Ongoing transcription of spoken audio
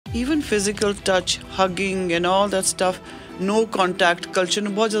Even physical touch, ਹਗਿੰਗ and all that stuff, no contact culture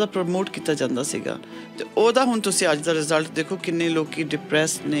ਨੂੰ ਬਹੁਤ ਜ਼ਿਆਦਾ promote ਕੀਤਾ ਜਾਂਦਾ ਸੀਗਾ। ਅਤੇ ਉਹਦਾ ਹੁਣ ਤੁਸੀਂ ਅੱਜ ਦਾ ਰਿਜ਼ਲਟ ਦੇਖੋ, ਕਿੰਨੇ ਲੋਕ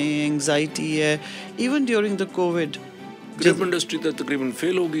ਡਿਪਰੈਸਡ ਨੇ, ਐਂਗਜ਼ਾਇਟੀ ਹੈ। ਈਵਨ ਡਿਊਰਿੰਗ ਦ ਕੋਵਿਡ ਕ੍ਰਿਪ ਇੰਡਸਟਰੀ ਤਾਂ ਤਕਰੀਬਨ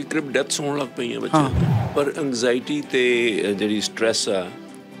ਫੇਲ ਹੋ ਗਈ, ਕ੍ਰਿਪ ਡੈਥਸ ਹੋਣ ਲੱਗ ਪਈਆਂ ਬੱਚਿਆਂ ਦੀਆਂ। ਪਰ ਐਂਗਜ਼ਾਇਟੀ ਅਤੇ ਜਿਹੜੀ ਸਟਰੈਸ ਆ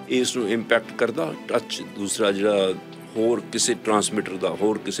ਇਸ ਨੂੰ ਇੰਪੈਕਟ ਕਰਦਾ ਟੱਚ, ਦੂਸਰਾ ਜਿਹੜਾ ਹੋਰ ਕਿਸੇ ਟਰਾਂਸਮੀਟਰ ਦਾ,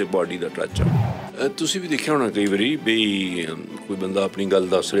 ਹੋਰ ਕਿਸੇ ਬਾਡੀ ਦਾ ਟੱਚ ਆ। ਤੁਸੀਂ ਵੀ ਦੇਖਿਆ ਹੋਣਾ ਕਈ ਵਾਰੀ ਵੀ ਕੋਈ ਬੰਦਾ ਆਪਣੀ ਗੱਲ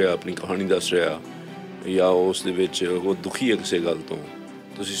ਦੱਸ ਰਿਹਾ, ਆਪਣੀ ਕਹਾਣੀ ਦੱਸ ਰਿਹਾ, ਜਾਂ ਉਸ ਦੇ ਵਿੱਚ ਉਹ ਦੁਖੀ ਹੈ ਕਿਸੇ ਗੱਲ ਤੋਂ,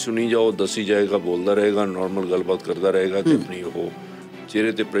 ਤੁਸੀਂ ਸੁਣੀ ਜਾਓ, ਦੱਸੀ ਜਾਏਗਾ, ਬੋਲਦਾ ਰਹੇਗਾ, ਨੋਰਮਲ ਗੱਲਬਾਤ ਕਰਦਾ ਰਹੇਗਾ ਅਤੇ ਆਪਣੀ ਉਹ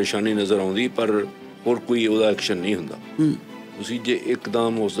ਚਿਹਰੇ 'ਤੇ ਪਰੇਸ਼ਾਨੀ ਨਜ਼ਰ ਆਉਂਦੀ, ਪਰ ਹੋਰ ਕੋਈ ਉਹਦਾ ਐਕਸ਼ਨ ਨਹੀਂ ਹੁੰਦਾ। ਤੁਸੀਂ ਜੇ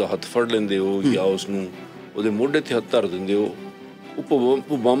ਇੱਕਦਮ ਉਸ ਦਾ ਹੱਥ ਫੜ ਲੈਂਦੇ ਹੋ ਜਾਂ ਉਸ ਨੂੰ ਉਹਦੇ ਮੋਢੇ 'ਤੇ ਹੱਥ ਧਰ ਦਿੰਦੇ ਹੋ, ਉਹ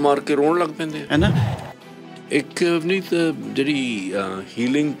ਭੁੱਬਾਂ ਮਾਰ ਕੇ ਰੋਣ ਲੱਗ ਪੈਂਦੇ ਹੈ ਨਾ। ਇੱਕ ਨਹੀਂ ਤਾਂ ਜਿਹੜੀ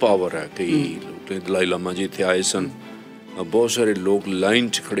ਹੀਲਿੰਗ ਪਾਵਰ ਹੈ, ਕਈ ਦਲਾਈ ਲਾਮਾ ਜੀ ਇੱਥੇ ਆਏ ਸਨ, ਬਹੁਤ ਸਾਰੇ ਲੋਕ ਲਾਈਨ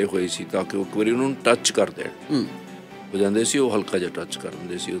 'ਚ ਖੜ੍ਹੇ ਹੋਏ ਸੀ ਤਾਂ ਕਿ ਉਹ ਇੱਕ ਵਾਰੀ ਉਹਨਾਂ ਨੂੰ ਟੱਚ ਕਰ ਦੇਣ। ਹੋ ਜਾਂਦੇ ਸੀ, ਉਹ ਹਲਕਾ ਜਿਹਾ ਟੱਚ ਕਰ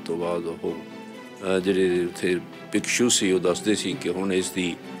ਦਿੰਦੇ ਸੀ। ਉਸ ਤੋਂ ਬਾਅਦ ਉਹ ਜਿਹੜੇ ਉੱਥੇ ਭਿਕਸ਼ੂ ਸੀ ਉਹ ਦੱਸਦੇ ਸੀ ਕਿ ਹੁਣ ਇਸ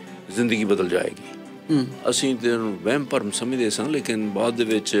ਦੀ ਜ਼ਿੰਦਗੀ ਬਦਲ ਜਾਏਗੀ। ਅਸੀਂ ਤਾਂ ਇਹਨੂੰ ਵਹਿਮ ਭਰਮ ਸਮਝਦੇ ਸਾਂ, ਲੇਕਿਨ ਬਾਅਦ ਦੇ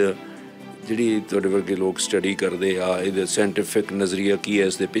ਵਿੱਚ ਜਿਹੜੀ ਤੁਹਾਡੇ ਵਰਗੇ ਲੋਕ ਸਟੱਡੀ ਕਰਦੇ ਆ, ਇਹਦਾ ਸਾਇੰਟੀਫਿਕ ਨਜ਼ਰੀਆ ਕੀ ਹੈ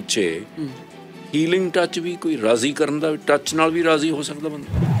ਇਸ ਦੇ ਪਿੱਛੇ, ਹੀਲਿੰਗ ਟੱਚ ਵੀ ਕੋਈ ਰਾਜ਼ੀ ਕਰਨ ਦਾ, ਟੱਚ ਨਾਲ ਵੀ ਰਾਜ਼ੀ ਹੋ ਸਕਦਾ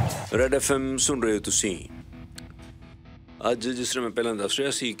ਬੰਦਾ। ਰੈਡ FM ਸੁਣ ਰਹੇ ਹੋ ਤੁਸੀਂ। ਅੱਜ ਜਿਸ ਤਰ੍ਹਾਂ ਮੈਂ ਪਹਿਲਾਂ ਦੱਸ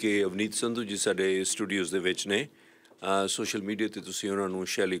ਰਿਹਾ ਸੀ ਕਿ ਅਵਨੀਤ ਸੰਧੂ ਜੀ ਸਾਡੇ ਸਟੂਡੀਓਜ਼ ਦੇ ਵਿੱਚ ਨੇ। ਸੋਸ਼ਲ ਮੀਡੀਆ 'ਤੇ ਤੁਸੀਂ ਉਹਨਾਂ ਨੂੰ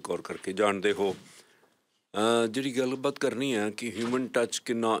ਸ਼ੈਲੀ ਕੌਰ ਕਰਕੇ ਜਾਣਦੇ ਹੋ। ਜਿਹੜੀ ਗੱਲਬਾਤ ਕਰਨੀ ਹੈ ਕਿ ਹਿਊਮਨ ਟੱਚ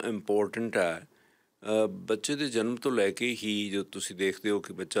ਕਿੰਨਾ ਇੰਪੋਰਟੈਂਟ ਹੈ। ਬੱਚੇ ਦੇ ਜਨਮ ਤੋਂ ਲੈ ਕੇ ਹੀ ਜੋ ਤੁਸੀਂ ਦੇਖਦੇ ਹੋ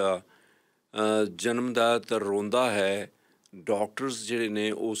ਕਿ ਬੱਚਾ ਜਨਮ ਦਾ ਤਾਂ ਰੋਂਦਾ ਹੈ, ਡਾਕਟਰਸ ਜਿਹੜੇ ਨੇ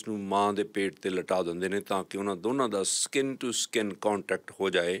ਉਸ ਨੂੰ ਮਾਂ ਦੇ ਪੇਟ 'ਤੇ ਲਿਟਾ ਦਿੰਦੇ ਨੇ ਤਾਂ ਕਿ ਉਹਨਾਂ ਦੋਨਾਂ ਦਾ ਸਕਿਨ ਟੂ ਸਕਿਨ ਕੋਂਟੈਕਟ ਹੋ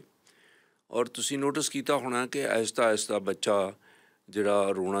ਜਾਏ। ਔਰ ਤੁਸੀਂ ਨੋਟਿਸ ਕੀਤਾ ਹੋਣਾ ਕਿ ਆਹਿਸਤਾ ਆਹਿਸਤਾ ਬੱਚਾ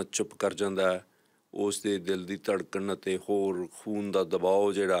ਜਿਹੜਾ ਰੋਣਾ ਚੁੱਪ ਕਰ ਜਾਂਦਾ ਹੈ, ਉਸ ਦੇ ਦਿਲ ਦੀ ਧੜਕਣ ਅਤੇ ਹੋਰ ਖੂਨ ਦਾ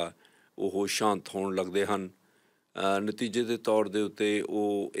ਦਬਾਅ ਜਿਹੜਾ ਉਹ ਸ਼ਾਂਤ ਹੋਣ ਲੱਗਦੇ ਹਨ। ਨਤੀਜੇ ਦੇ ਤੌਰ ਦੇ ਉੱਤੇ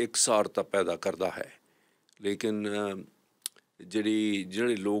ਉਹ ਇਕਸਾਰਤਾ ਪੈਦਾ ਕਰਦਾ ਹੈ। ਲੇਕਿਨ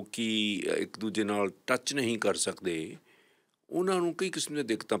ਜਿਹੜੇ ਲੋਕ ਇੱਕ ਦੂਜੇ ਨਾਲ ਟੱਚ ਨਹੀਂ ਕਰ ਸਕਦੇ, ਉਹਨਾਂ ਨੂੰ ਕਈ ਕਿਸਮ ਦੀਆਂ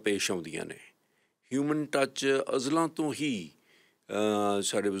ਦਿੱਕਤਾਂ ਪੇਸ਼ ਆਉਂਦੀਆਂ ਨੇ। ਹਿਊਮਨ ਟੱਚ ਅਜ਼ਲਾਂ ਤੋਂ ਹੀ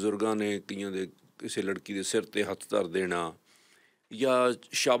ਸਾਡੇ ਬਜ਼ੁਰਗਾਂ ਨੇ ਕਈਆਂ ਦੇ ਕਿਸੇ ਲੜਕੀ ਦੇ ਸਿਰ 'ਤੇ ਹੱਥ ਧਰ ਦੇਣਾ ਜਾਂ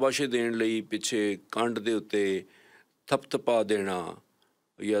ਸ਼ਾਬਾਸ਼ੇ ਦੇਣ ਲਈ ਪਿੱਛੇ ਕੰਡ ਦੇ ਉੱਤੇ ਥਪਥਪਾ ਦੇਣਾ,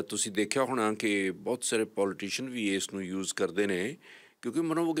 ਜਾਂ ਤੁਸੀਂ ਦੇਖਿਆ ਹੋਣਾ ਕਿ ਬਹੁਤ ਸਾਰੇ ਪੋਲੀਟੀਸ਼ੀਅਨ ਵੀ ਇਸ ਨੂੰ ਯੂਜ਼ ਕਰਦੇ ਨੇ ਕਿਉਂਕਿ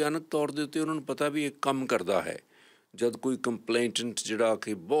ਮਨੋਵਿਗਿਆਨਕ ਤੌਰ ਦੇ ਉੱਤੇ ਉਹਨਾਂ ਨੂੰ ਪਤਾ ਵੀ ਇਹ ਕੰਮ ਕਰਦਾ ਹੈ। ਜਦ ਕੋਈ ਕੰਪਲੇਂਟੈਂਟ ਜਿਹੜਾ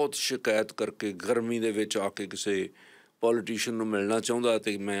ਕਿ ਬਹੁਤ ਸ਼ਿਕਾਇਤ ਕਰਕੇ ਗਰਮੀ ਦੇ ਵਿੱਚ ਆ ਕੇ ਕਿਸੇ ਪੋਲੀਟੀਸ਼ੀਅਨ ਨੂੰ ਮਿਲਣਾ ਚਾਹੁੰਦਾ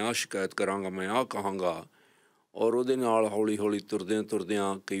ਅਤੇ ਮੈਂ ਆਹ ਸ਼ਿਕਾਇਤ ਕਰਾਂਗਾ, ਮੈਂ ਆਹ ਕਹਾਂਗਾ, ਔਰ ਉਹਦੇ ਨਾਲ ਹੌਲੀ ਹੌਲੀ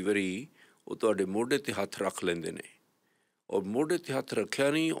ਤੁਰਦਿਆਂ ਕਈ ਵਾਰੀ ਉਹ ਤੁਹਾਡੇ ਮੋਢੇ 'ਤੇ ਹੱਥ ਰੱਖ ਲੈਂਦੇ ਨੇ, ਔਰ ਮੋਢੇ 'ਤੇ ਹੱਥ ਰੱਖਿਆ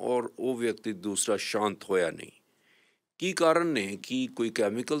ਨਹੀਂ ਔਰ ਉਹ ਵਿਅਕਤੀ ਦੂਸਰਾ ਸ਼ਾਂਤ ਹੋਇਆ ਨਹੀਂ। ਕੀ ਕਾਰਨ ਨੇ? ਕੀ ਕੋਈ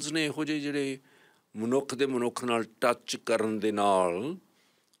ਕੈਮੀਕਲਸ ਨੇ ਇਹੋ ਜਿਹੇ ਜਿਹੜੇ ਮਨੁੱਖ ਨਾਲ ਟੱਚ ਕਰਨ ਦੇ ਨਾਲ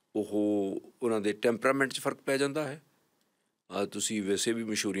ਉਹਨਾਂ ਦੇ ਟੈਂਪਰਾਮੈਂਟ 'ਚ ਫਰਕ ਪੈ ਜਾਂਦਾ ਹੈ? ਤੁਸੀਂ ਵੈਸੇ ਵੀ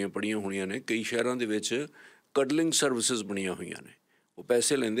ਮਸ਼ਹੂਰੀਆਂ ਪੜ੍ਹੀਆਂ ਹੋਣੀਆਂ ਨੇ, ਕਈ ਸ਼ਹਿਰਾਂ ਦੇ ਵਿੱਚ ਕਡਲਿੰਗ ਸਰਵਿਸਿਜ਼ ਬਣੀਆਂ ਹੋਈਆਂ ਨੇ। ਉਹ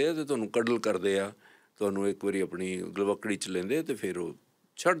ਪੈਸੇ ਲੈਂਦੇ ਆ ਅਤੇ ਤੁਹਾਨੂੰ ਕਡਲ ਕਰਦੇ ਆ, ਤੁਹਾਨੂੰ ਇੱਕ ਵਾਰੀ ਆਪਣੀ ਗਲਵੱਕੜੀ 'ਚ ਲੈਂਦੇ ਅਤੇ ਫਿਰ ਉਹ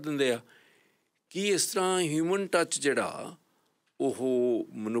ਛੱਡ ਦਿੰਦੇ ਆ। ਕੀ ਇਸ ਤਰ੍ਹਾਂ ਹਿਊਮਨ ਟੱਚ ਜਿਹੜਾ ਉਹ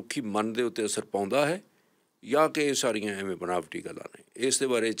ਮਨੁੱਖੀ ਮਨ ਦੇ ਉੱਤੇ ਅਸਰ ਪਾਉਂਦਾ ਹੈ ਜਾਂ ਕਿ ਇਹ ਸਾਰੀਆਂ ਐਵੇਂ ਬਣਾਵਟੀ ਗੱਲਾਂ ਨੇ? ਇਸ ਦੇ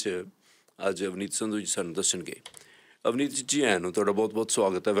ਬਾਰੇ 'ਚ ਅੱਜ ਅਵਨੀਤ ਸੰਧੂ ਜੀ ਸਾਨੂੰ ਦੱਸਣਗੇ। ਅਵਨੀਤ ਜੀ ਆਇਆਂ ਨੂੰ ਤੁਹਾਡਾ ਬਹੁਤ ਬਹੁਤ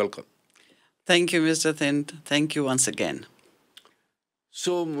ਸਵਾਗਤ ਹੈ, welcome. Thank you mister Thind, thank you ਵੰਸ again.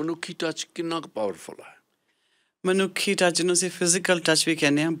 ਸੋ ਮਨੁੱਖੀ ਟੱਚ ਕਿੰਨਾ ਕੁ ਪਾਵਰਫੁਲ ਹੈ? ਮਨੁੱਖੀ ਟੱਚ ਨੂੰ ਅਸੀਂ ਫਿਜ਼ੀਕਲ ਟੱਚ ਵੀ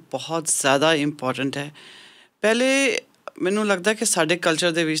ਕਹਿੰਦੇ ਹਾਂ, ਬਹੁਤ ਜ਼ਿਆਦਾ ਇੰਪੋਰਟੈਂਟ ਹੈ। ਪਹਿਲੇ ਮੈਨੂੰ ਲੱਗਦਾ ਕਿ ਸਾਡੇ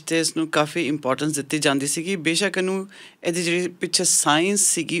ਕਲਚਰ ਦੇ ਵਿੱਚ ਤਾਂ ਇਸ ਨੂੰ ਕਾਫੀ ਇੰਪੋਰਟੈਂਸ ਦਿੱਤੀ ਜਾਂਦੀ ਸੀਗੀ। ਬੇਸ਼ੱਕ ਇਹਦੀ ਜਿਹੜੀ ਪਿੱਛੇ ਸਾਇੰਸ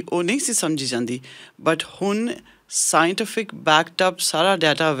ਸੀਗੀ ਉਹ ਨਹੀਂ ਸੀ ਸਮਝੀ ਜਾਂਦੀ, ਬਟ ਹੁਣ ਸਾਇੰਟੀਫਿਕ ਬੈਕਡ ਅਪ ਸਾਰਾ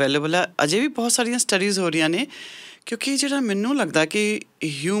ਡਾਟਾ ਅਵੇਲੇਬਲ ਹੈ। ਅਜੇ ਵੀ ਬਹੁਤ ਸਾਰੀਆਂ ਸਟੱਡੀਜ਼ ਹੋ ਰਹੀਆਂ ਨੇ ਕਿਉਂਕਿ ਜਿਹੜਾ ਮੈਨੂੰ ਲੱਗਦਾ ਕਿ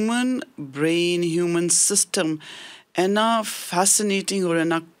ਹਿਊਮਨ ਬ੍ਰੇਨ, ਹਿਊਮਨ ਸਿਸਟਮ ਇੰਨਾ ਫੈਸੀਨੇਟਿੰਗ ਔਰ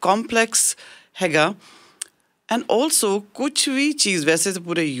ਇੰਨਾ ਕੰਪਲੈਕਸ ਹੈਗਾ। ਐਂਡ ਆਲਸੋ ਕੁਛ ਵੀ ਚੀਜ਼ ਵੈਸੇ ਤਾਂ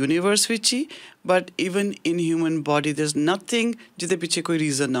ਪੂਰੇ ਯੂਨੀਵਰਸ ਵਿੱਚ ਹੀ, but even in human body there is nothing ਜਿਹਦੇ ਪਿੱਛੇ ਕੋਈ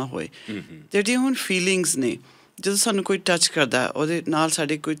ਰੀਜ਼ਨ ਨਾ ਹੋਏ। ਜਿਹੜੀਆਂ ਹੁਣ ਫੀਲਿੰਗਸ ਨੇ, ਜਦੋਂ ਸਾਨੂੰ ਕੋਈ ਟੱਚ ਕਰਦਾ ਉਹਦੇ ਨਾਲ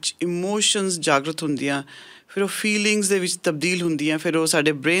ਸਾਡੇ ਕੁਝ ਇਮੋਸ਼ਨਸ ਜਾਗਰਤ ਹੁੰਦੀਆਂ, ਫਿਰ ਉਹ ਫੀਲਿੰਗਸ ਦੇ ਵਿੱਚ ਤਬਦੀਲ ਹੁੰਦੀਆਂ, ਫਿਰ ਉਹ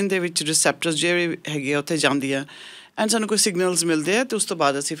ਸਾਡੇ ਬ੍ਰੇਨ ਦੇ ਵਿੱਚ ਰਿਸੈਪਟਰਸ ਜਿਹੜੇ ਹੈਗੇ ਆ ਉੱਥੇ ਜਾਂਦੀਆਂ ਐਂਡ ਸਾਨੂੰ ਕੋਈ ਸਿਗਨਲਸ ਮਿਲਦੇ ਆ ਅਤੇ ਉਸ ਤੋਂ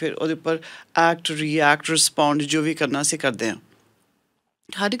ਬਾਅਦ ਅਸੀਂ ਫਿਰ ਉਹਦੇ ਉੱਪਰ ਐਕਟ, ਰਿਐਕਟ, ਰਿਸਪੌਂਡ ਜੋ ਵੀ ਕਰਨਾ ਅਸੀਂ ਕਰਦੇ ਹਾਂ।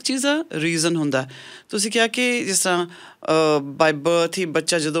 ਹਰ ਇੱਕ ਚੀਜ਼ ਦਾ ਰੀਜ਼ਨ ਹੁੰਦਾ। ਤੁਸੀਂ ਕਿਹਾ ਕਿ ਜਿਸ ਤਰ੍ਹਾਂ ਬਾਈ ਬਰਥ ਹੀ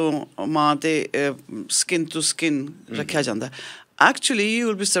ਬੱਚਾ ਜਦੋਂ ਮਾਂ 'ਤੇ ਸਕਿਨ ਟੂ ਸਕਿਨ ਰੱਖਿਆ ਜਾਂਦਾ, actually you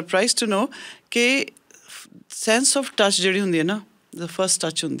will be surprise to know ਕਿ ਸੈਂਸ ਆਫ ਟੱਚ ਜਿਹੜੀ ਹੁੰਦੀ ਹੈ ਨਾ, ਦ ਫਸਟ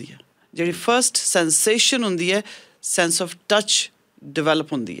ਟੱਚ ਹੁੰਦੀ ਹੈ, ਜਿਹੜੀ ਫਸਟ ਸੈਂਸੇਸ਼ਨ ਹੁੰਦੀ ਹੈ, ਸੈਂਸ ਆਫ ਟੱਚ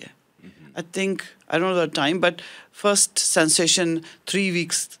ਡਿਵੈਲਪ ਹੁੰਦੀ ਹੈ। I think, I don't know the time, but first sensation 3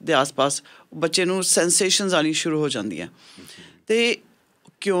 weeks ਦੇ ਆਸ-ਪਾਸ ਬੱਚੇ ਨੂੰ ਸੈਂਸੇਸ਼ਨਸ ਆਉਣੀ ਸ਼ੁਰੂ ਹੋ ਜਾਂਦੀਆਂ। ਅਤੇ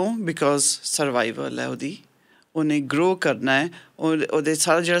ਕਿਉਂ? ਬਿਕੋਜ਼ ਸਰਵਾਈਵਲ ਹੈ ਉਹਨੇ ਗਰੋ ਕਰਨਾ ਹੈ, ਉਹਦੇ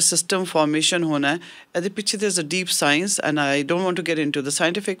ਸਾਰਾ ਜਿਹੜਾ ਸਿਸਟਮ ਫਾਰਮੇਸ਼ਨ ਹੋਣਾ ਹੈ, ਇਹਦੇ ਪਿੱਛੇ there is a deep science and I don't want to get into the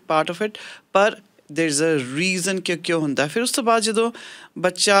scientific part of it, ਪਰ there is a reason ਕਿ ਕਿਉਂ ਹੁੰਦਾ। ਫਿਰ ਉਸ ਤੋਂ ਬਾਅਦ ਜਦੋਂ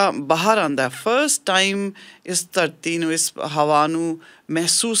ਬੱਚਾ ਬਾਹਰ ਆਉਂਦਾ, ਫਸਟ ਟਾਈਮ ਇਸ ਧਰਤੀ ਨੂੰ, ਇਸ ਹਵਾ ਨੂੰ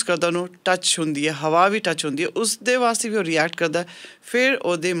ਮਹਿਸੂਸ ਕਰਦਾ, ਉਹਨੂੰ ਟੱਚ ਹੁੰਦੀ ਹੈ, ਹਵਾ ਵੀ ਟੱਚ ਹੁੰਦੀ ਹੈ, ਉਸ ਦੇ ਵਾਸਤੇ ਵੀ ਉਹ ਰਿਐਕਟ ਕਰਦਾ। ਫਿਰ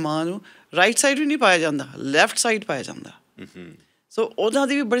ਉਹਦੇ ਮਾਂ ਨੂੰ ਰਾਈਟ ਸਾਈਡ ਵੀ ਨਹੀਂ ਪਾਇਆ ਜਾਂਦਾ, ਲੈਫਟ ਸਾਈਡ ਪਾਇਆ ਜਾਂਦਾ। ਸੋ ਉਹਨਾਂ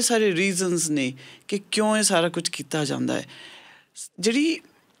ਦੇ ਵੀ ਬੜੇ ਸਾਰੇ ਰੀਜ਼ਨਸ ਨੇ ਕਿ ਕਿਉਂ ਇਹ ਸਾਰਾ ਕੁਝ ਕੀਤਾ ਜਾਂਦਾ ਹੈ। ਜਿਹੜੀ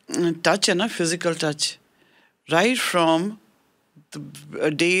ਟੱਚ ਹੈ ਨਾ, physical touch, right from the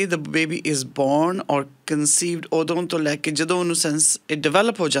day the baby is born or conceived, ਉਦੋਂ ਤੋਂ ਲੈ ਕੇ ਜਦੋਂ ਉਹਨੂੰ ਸੈਂਸ ਇਹ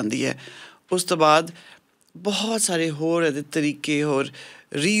ਡਿਵੈਲਪ ਹੋ ਜਾਂਦੀ ਹੈ, ਉਸ ਤੋਂ ਬਾਅਦ ਬਹੁਤ ਸਾਰੇ ਹੋਰ ਇਹਦੇ ਤਰੀਕੇ, ਹੋਰ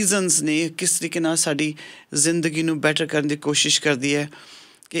ਰੀਜ਼ਨਸ ਨੇ ਕਿਸ ਤਰੀਕੇ ਨਾਲ ਸਾਡੀ ਜ਼ਿੰਦਗੀ ਨੂੰ ਬੈਟਰ ਕਰਨ ਦੀ ਕੋਸ਼ਿਸ਼ ਕਰਦੀ ਹੈ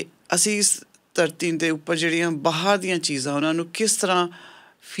ਕਿ ਅਸੀਂ ਇਸ ਧਰਤੀ ਦੇ ਉੱਪਰ ਜਿਹੜੀਆਂ ਬਾਹਰ ਦੀਆਂ ਚੀਜ਼ਾਂ, ਉਹਨਾਂ ਨੂੰ ਕਿਸ ਤਰ੍ਹਾਂ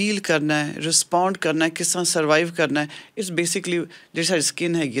ਫੀਲ ਕਰਨਾ ਹੈ, ਰਿਸਪੌਂਡ ਕਰਨਾ ਹੈ, ਕਿਸ ਤਰ੍ਹਾਂ ਸਰਵਾਈਵ ਕਰਨਾ ਹੈ। ਇਟਸ ਬੇਸਿਕਲੀ ਜਿਹੜੀ ਸਾਡੀ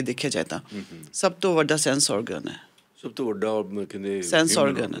ਸਕਿਨ ਹੈਗੀ ਹੈ, ਦੇਖਿਆ ਜਾਏ ਤਾਂ ਸਭ ਤੋਂ ਵੱਡਾ ਸੈਂਸ ਔਰਗਨ ਹੈ, ਸਭ ਤੋਂ ਵੱਡਾ ਕਹਿੰਦੇ ਸੈਂਸ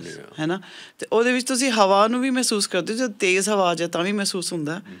ਔਰਗਨ ਹੈ ਨਾ। ਅਤੇ ਉਹਦੇ ਵਿੱਚ ਤੁਸੀਂ ਹਵਾ ਨੂੰ ਵੀ ਮਹਿਸੂਸ ਕਰਦੇ ਹੋ, ਜਦੋਂ ਤੇਜ਼ ਹਵਾ ਆ ਜਾਏ ਤਾਂ ਵੀ ਮਹਿਸੂਸ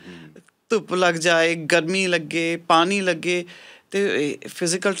ਹੁੰਦਾ, ਧੁੱਪ ਲੱਗ ਜਾਏ, ਗਰਮੀ ਲੱਗੇ, ਪਾਣੀ ਲੱਗੇ। ਅਤੇ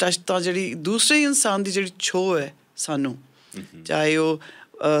ਫਿਜ਼ੀਕਲ ਟੱਚ ਤਾਂ ਜਿਹੜੀ ਦੂਸਰੇ ਇਨਸਾਨ ਦੀ ਜਿਹੜੀ ਛੋਹ ਹੈ ਸਾਨੂੰ, ਚਾਹੇ ਉਹ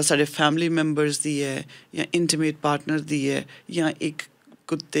ਸਾਡੇ ਫੈਮਿਲੀ ਮੈਂਬਰਸ ਦੀ ਹੈ, ਜਾਂ ਇੰਟੀਮੇਟ ਪਾਰਟਨਰ ਦੀ ਹੈ, ਜਾਂ ਇੱਕ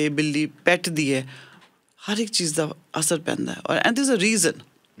ਕੁੱਤੇ ਬਿੱਲੀ ਪੈਟ ਦੀ ਹੈ, ਹਰ ਇੱਕ ਚੀਜ਼ ਦਾ ਅਸਰ ਪੈਂਦਾ ਹੈ। ਔਰ ਐਂਡ ਦਿਸ ਅ ਰੀਜ਼ਨ।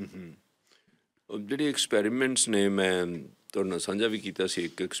 ਜਿਹੜੇ ਐਕਸਪੈਰੀਮੈਂਟਸ ਨੇ, ਮੈਂ ਤੁਹਾਡੇ ਨਾਲ ਸਾਂਝਾ ਵੀ ਕੀਤਾ ਸੀ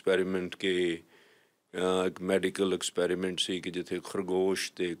ਇੱਕ ਐਕਸਪੈਰੀਮੈਂਟ ਕਿ ਇੱਕ ਮੈਡੀਕਲ ਐਕਸਪੈਰੀਮੈਂਟ ਸੀ ਕਿ ਜਿੱਥੇ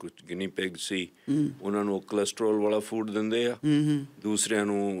ਖਰਗੋਸ਼ ਅਤੇ ਕੁਛ ਗਿਨੀ ਪਿਗ ਸੀ, ਉਹਨਾਂ ਨੂੰ ਕੋਲੈਸਟਰੋਲ ਵਾਲਾ ਫੂਡ ਦਿੰਦੇ ਆ, ਦੂਸਰਿਆਂ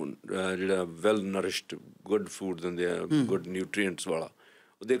ਨੂੰ ਜਿਹੜਾ ਵੈਲ ਨਰਿਸ਼ਡ ਗੁੱਡ ਫੂਡ ਦਿੰਦੇ ਆ, ਗੁੱਡ ਨਿਊਟਰੀਐਂਟਸ ਵਾਲਾ।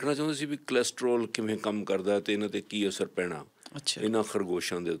 ਉਹ ਦੇਖਣਾ ਚਾਹੁੰਦੇ ਸੀ ਵੀ ਕੋਲੈਸਟਰੋਲ ਕਿਵੇਂ ਕੰਮ ਕਰਦਾ ਅਤੇ ਇਹਨਾਂ 'ਤੇ ਕੀ ਅਸਰ ਪੈਣਾ ਇਹਨਾਂ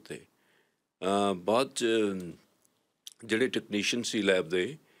ਖਰਗੋਸ਼ਾਂ ਦੇ ਉੱਤੇ। ਬਾਅਦ 'ਚ ਜਿਹੜੇ ਟੈਕਨੀਸ਼ੀਅਨ ਸੀ ਲੈਬ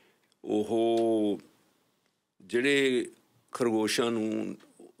ਦੇ, ਉਹ ਜਿਹੜੇ ਖਰਗੋਸ਼ਾਂ ਨੂੰ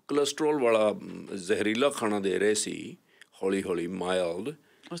ਕੋਲੈਸਟਰੋਲ ਵਾਲਾ ਜ਼ਹਿਰੀਲਾ ਖਾਣਾ ਦੇ ਰਹੇ ਸੀ, ਹੌਲੀ ਹੌਲੀ ਮਾਈਲਡ,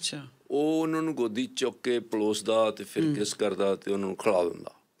 ਉਹ ਉਹਨਾਂ ਨੂੰ ਗੋਦੀ ਚੁੱਕ ਕੇ ਪਲੋਸਦਾ ਅਤੇ ਫਿਰ ਕਿਸ ਕਰਦਾ ਅਤੇ ਉਹਨਾਂ ਨੂੰ ਖਿਲਾ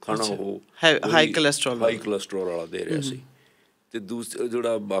ਦਿੰਦਾ ਖਾਣਾ। ਉਹ ਹਾਈ ਕੋਲੈਸਟਰੋਲ ਵਾਲਾ ਦੇ ਰਿਹਾ ਸੀ। ਅਤੇ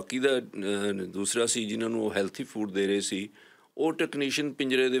ਜਿਹੜਾ ਬਾਕੀ ਦਾ ਦੂਸਰਾ ਸੀ ਜਿਹਨਾਂ ਨੂੰ ਉਹ ਹੈਲਥੀ ਫੂਡ ਦੇ ਰਹੇ ਸੀ, ਉਹ ਟੈਕਨੀਸ਼ੀਅਨ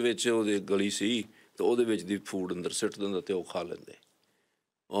ਪਿੰਜਰੇ ਦੇ ਵਿੱਚ ਉਹਦੇ ਗਲੀ ਸੀ ਅਤੇ ਉਹਦੇ ਵਿੱਚ ਦੀ ਫੂਡ ਅੰਦਰ ਸਿੱਟ ਦਿੰਦਾ ਅਤੇ ਉਹ ਖਾ ਲੈਂਦੇ।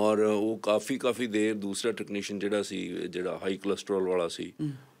 ਔਰ ਉਹ ਕਾਫੀ ਦੇਰ ਦੂਸਰਾ ਟੈਕਨੀਸ਼ੀਅਨ ਜਿਹੜਾ ਸੀ, ਜਿਹੜਾ ਹਾਈ ਕੋਲੈਸਟਰੋਲ ਵਾਲਾ ਸੀ,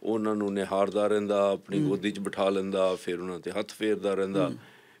 ਉਹਨਾਂ ਨੂੰ ਨਿਹਾਰਦਾ ਰਹਿੰਦਾ, ਆਪਣੀ ਗੋਦੀ 'ਚ ਬਿਠਾ ਲੈਂਦਾ, ਫਿਰ ਉਹਨਾਂ 'ਤੇ ਹੱਥ ਫੇਰਦਾ ਰਹਿੰਦਾ,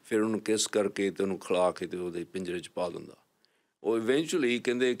 ਫਿਰ ਉਹਨੂੰ ਕਿਸ ਕਰਕੇ ਅਤੇ ਉਹਨੂੰ ਖਿਲਾ ਕੇ ਅਤੇ ਉਹਦੇ ਪਿੰਜਰੇ 'ਚ ਪਾ ਦਿੰਦਾ। ਉਹ ਇਵੈਂਚੁਅਲੀ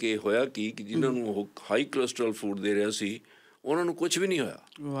ਕਹਿੰਦੇ ਕਿ ਹੋਇਆ ਕਿ ਜਿਹਨਾਂ ਨੂੰ ਉਹ ਹਾਈ ਕੋਲੈਸਟਰੋਲ ਫੂਡ ਦੇ ਰਿਹਾ ਸੀ, ਉਹਨਾਂ ਨੂੰ ਕੁਛ ਵੀ ਨਹੀਂ ਹੋਇਆ।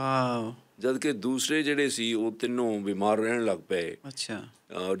 ਵਾਓ। ਜਦ ਕਿ ਦੂਸਰੇ ਜਿਹੜੇ ਸੀ ਉਹ ਤਿੰਨੋਂ ਬਿਮਾਰ ਰਹਿਣ ਲੱਗ ਪਏ।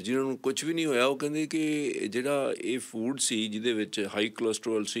 ਔਰ ਜਿਹਨਾਂ ਨੂੰ ਕੁਛ ਵੀ ਨਹੀਂ ਹੋਇਆ, ਉਹ ਕਹਿੰਦੇ ਕਿ ਜਿਹੜਾ ਇਹ ਫੂਡ ਸੀ ਜਿਹਦੇ ਵਿੱਚ ਹਾਈ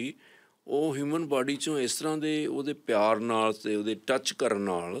ਕੋਲੈਸਟਰੋਲ ਸੀ, ਉਹ ਹਿਊਮਨ ਬਾਡੀ 'ਚੋਂ ਇਸ ਤਰ੍ਹਾਂ ਦੇ ਉਹਦੇ ਪਿਆਰ ਨਾਲ ਅਤੇ ਉਹਦੇ ਟੱਚ ਕਰਨ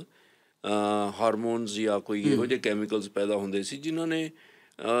ਨਾਲ ਹਾਰਮੋਨਸ ਜਾਂ ਕੋਈ ਇਹੋ ਜਿਹੇ ਕੈਮੀਕਲਸ ਪੈਦਾ ਹੁੰਦੇ ਸੀ ਜਿਨ੍ਹਾਂ ਨੇ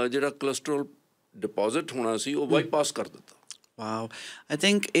ਜਿਹੜਾ ਕੋਲੈਸਟਰੋਲ ਡਿਪੋਜ਼ਿਟ ਹੋਣਾ ਸੀ ਉਹ ਬਾਈਪਾਸ ਕਰ ਦਿੱਤਾ। ਵਾਓ। ਆਈ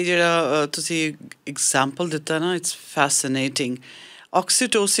ਥਿੰਕ ਇਹ ਜਿਹੜਾ ਤੁਸੀਂ ਐਗਜ਼ਾਮਪਲ ਦਿੱਤਾ ਨਾ, ਇਟਸ ਫੈਸੀਨੇਟਿੰਗ।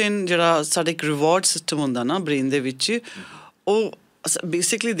 ਆਕਸੀਟੋਸਿਨ ਜਿਹੜਾ ਸਾਡਾ ਇੱਕ ਰਿਵਾਰਡ ਸਿਸਟਮ ਹੁੰਦਾ ਨਾ ਬ੍ਰੇਨ ਦੇ ਵਿੱਚ, ਉਹ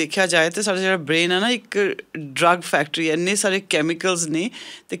ਬੇਸਿਕਲੀ ਦੇਖਿਆ ਜਾਏ ਤਾਂ ਸਾਡਾ ਜਿਹੜਾ ਬ੍ਰੇਨ ਹੈ ਨਾ, ਇੱਕ ਡਰੱਗ ਫੈਕਟਰੀ ਹੈ। ਇੰਨੇ ਸਾਰੇ ਕੈਮੀਕਲਸ ਨੇ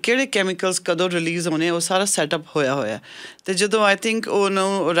ਅਤੇ ਕਿਹੜੇ ਕੈਮੀਕਲਸ ਕਦੋਂ ਰਿਲੀਜ਼ ਹੋਣੇ, ਉਹ ਸਾਰਾ ਸੈਟਅਪ ਹੋਇਆ। ਅਤੇ ਜਦੋਂ ਆਈ ਥਿੰਕ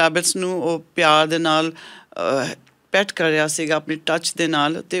ਉਹਨੂੰ ਰੈਬਿਟਸ ਨੂੰ ਉਹ ਪਿਆਰ ਦੇ ਨਾਲ ਪੈਟ ਕਰ ਰਿਹਾ ਸੀਗਾ ਆਪਣੀ ਟੱਚ ਦੇ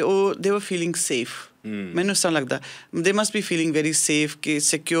ਨਾਲ, ਅਤੇ ਉਹ ਦੇ ਵਰ ਫੀਲਿੰਗ ਸੇਫ। ਮੈਨੂੰ ਇਸ ਤਰ੍ਹਾਂ ਲੱਗਦਾ ਦੇ must B feeling very safe ਕਿ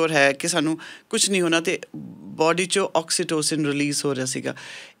ਸਿਕਿਓਰ ਹੈ, ਕਿ ਸਾਨੂੰ ਕੁਛ ਨਹੀਂ ਹੋਣਾ, ਅਤੇ ਬੋਡੀ 'ਚੋਂ ਆਕਸੀਟੋਸਿਨ ਰਿਲੀਜ਼ ਹੋ ਰਿਹਾ ਸੀਗਾ।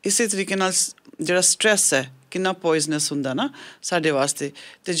 ਇਸੇ ਤਰੀਕੇ ਨਾਲ ਜਿਹੜਾ ਸਟਰੈਸ ਹੈ, ਕਿੰਨਾ ਪੋਇਜ਼ਨਸ ਹੁੰਦਾ ਨਾ ਸਾਡੇ ਵਾਸਤੇ।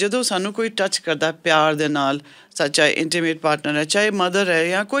 ਅਤੇ ਜਦੋਂ ਸਾਨੂੰ ਕੋਈ ਟੱਚ ਕਰਦਾ ਪਿਆਰ ਦੇ ਨਾਲ, ਚਾਹੇ ਇੰਟੀਮੇਟ ਪਾਰਟਨਰ ਹੈ, ਚਾਹੇ ਮਦਰ ਹੈ,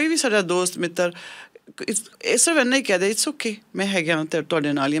 ਜਾਂ ਕੋਈ ਵੀ ਸਾਡਾ ਦੋਸਤ ਮਿੱਤਰ, ਇਹ ਸਿਰਫ ਇੰਨਾ ਹੀ ਕਹਦੇ ਇਟਸ ਓਕੇ, ਮੈਂ ਹੈਗਾ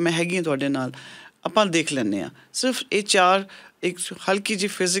ਤੁਹਾਡੇ ਨਾਲ, ਜਾਂ ਮੈਂ ਹੈਗੀ ਹਾਂ ਤੁਹਾਡੇ ਨਾਲ, ਆਪਾਂ ਦੇਖ ਲੈਂਦੇ ਹਾਂ। ਸਿਰਫ ਇਹ ਚਾਰ, ਇੱਕ ਹਲਕੀ ਜਿਹੀ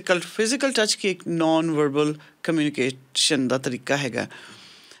ਫਿਜ਼ੀਕਲ ਟੱਚ ਕੀ ਇੱਕ ਨੋਨ ਵਰਬਲ ਕਮਿਊਨੀਕੇਸ਼ਨ ਦਾ ਤਰੀਕਾ ਹੈਗਾ।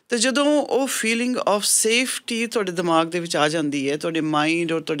 ਅਤੇ ਜਦੋਂ ਉਹ ਫੀਲਿੰਗ ਆਫ ਸੇਫਟੀ ਤੁਹਾਡੇ ਦਿਮਾਗ ਦੇ ਵਿੱਚ ਆ ਜਾਂਦੀ ਹੈ, ਤੁਹਾਡੇ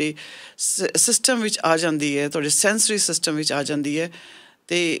ਮਾਈਂਡ ਔਰ ਤੁਹਾਡੇ ਸਿਸਟਮ ਵਿੱਚ ਆ ਜਾਂਦੀ ਹੈ, ਤੁਹਾਡੇ ਸੈਂਸਰੀ ਸਿਸਟਮ ਵਿੱਚ ਆ ਜਾਂਦੀ ਹੈ,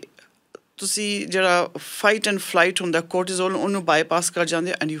 ਅਤੇ ਤੁਸੀਂ ਜਿਹੜਾ ਫਾਈਟ ਐਂਡ ਫਲਾਈਟ ਹੁੰਦਾ ਕੋਰਟੀਜ਼ੋਲ, ਉਹਨੂੰ ਬਾਈਪਾਸ ਕਰ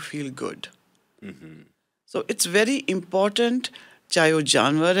ਜਾਂਦੇ and you feel good. So it's very important, ਚਾਹੇ ਉਹ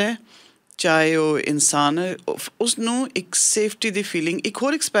ਜਾਨਵਰ ਹੈ ਚਾਹੇ ਉਹ ਇਨਸਾਨ ਹੈ, ਉਸ ਨੂੰ ਇੱਕ ਸੇਫਟੀ ਦੀ ਫੀਲਿੰਗ। ਇੱਕ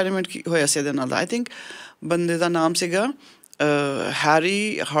ਹੋਰ ਐਕਸਪੈਰੀਮੈਂਟ ਹੋਇਆ ਸੀ ਇਹਦੇ ਨਾਲ, ਆਈ ਥਿੰਕ ਬੰਦੇ ਦਾ ਨਾਮ ਸੀਗਾ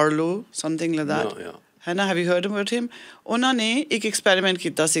ਹੈਰੀ ਹਾਰਲੋ ਸਮਥਿੰਗ ਲਾਈਕ ਦੈਟ, ਹੈ ਨਾ, ਹੈਵ ਯੂ ਹਰਡ ਅਬਾਊਟ ਹਿਮ? ਉਹਨਾਂ ਨੇ ਇੱਕ ਐਕਸਪੈਰੀਮੈਂਟ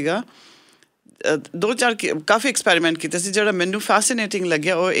ਕੀਤਾ ਸੀਗਾ, 2-4 ਕਾਫੀ ਐਕਸਪੈਰੀਮੈਂਟ ਕੀਤੇ ਸੀ। ਜਿਹੜਾ ਮੈਨੂੰ ਫੈਸੀਨੇਟਿੰਗ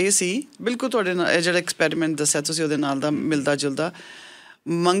ਲੱਗਿਆ ਉਹ ਇਹ ਸੀ, ਬਿਲਕੁਲ ਤੁਹਾਡੇ ਨਾਲ ਇਹ ਜਿਹੜਾ ਐਕਸਪੈਰੀਮੈਂਟ ਦੱਸਿਆ ਤੁਸੀਂ ਉਹਦੇ ਨਾਲ ਦਾ ਮਿਲਦਾ ਜੁਲਦਾ।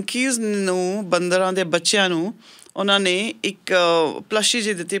 ਮੰਕੀਜ਼ ਨੂੰ, ਬੰਦਰਾਂ ਦੇ ਬੱਚਿਆਂ ਨੂੰ ਉਹਨਾਂ ਨੇ ਇੱਕ ਪਲਸ਼ੀ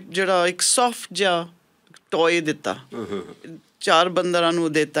ਜਿਹੀ ਦਿੱਤੀ, ਜਿਹੜਾ ਇੱਕ ਸੌਫਟ ਜਿਹਾ ਟੋਏ ਦਿੱਤਾ, 4 ਬੰਦਰਾਂ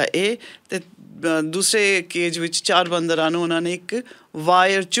ਨੂੰ ਦਿੱਤਾ ਇਹ, ਅਤੇ ਦੂਸਰੇ ਕੇਜ ਵਿੱਚ 4 ਬੰਦਰਾਂ ਨੂੰ ਉਹਨਾਂ ਨੇ ਇੱਕ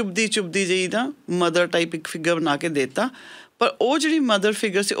ਵਾਇਰ ਚੁੱਭਦੀ ਜਿਹੀ ਦਾ ਮਦਰ ਟਾਈਪ ਇੱਕ ਫਿਗਰ ਬਣਾ ਕੇ ਦਿੱਤਾ। ਪਰ ਉਹ ਜਿਹੜੀ ਮਦਰ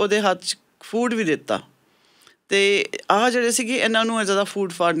ਫਿਗਰ ਸੀ ਉਹਦੇ ਹੱਥ 'ਚ ਫੂਡ ਵੀ ਦਿੱਤਾ, ਅਤੇ ਆਹ ਜਿਹੜੇ ਸੀਗੇ ਇਹਨਾਂ ਨੂੰ ਜ਼ਿਆਦਾ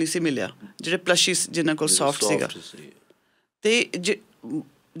ਫੂਡ ਫਾਡ ਨਹੀਂ ਸੀ ਮਿਲਿਆ, ਜਿਹੜੇ ਪਲਸ਼ੀ ਜਿਨ੍ਹਾਂ ਕੋਲ ਸੌਫਟ ਸੀਗਾ। ਅਤੇ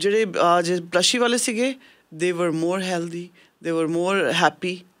ਜਿਹੜੇ ਪਲਸ਼ੀ ਵਾਲੇ ਸੀਗੇ, they were more healthy, they were more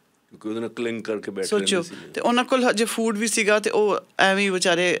happy, ਕਿਉਂਕਿ ਉਹਦੇ ਨਾਲ ਕਲਿੰਗ ਕਰਕੇ ਬੈਠ ਸੋਚੋ। ਅਤੇ ਉਹਨਾਂ ਕੋਲ ਜੇ ਫੂਡ ਵੀ ਸੀਗਾ ਅਤੇ ਉਹ ਐਵੇਂ ਹੀ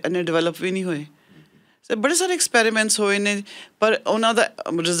ਵਿਚਾਰੇ ਇੰਨੇ ਡਿਵੈਲਪ ਵੀ ਨਹੀਂ ਹੋਏ। ਅਤੇ ਬੜੇ ਸਾਰੇ ਐਕਸਪੈਰੀਮੈਂਟਸ ਹੋਏ ਨੇ, ਪਰ ਉਹਨਾਂ ਦਾ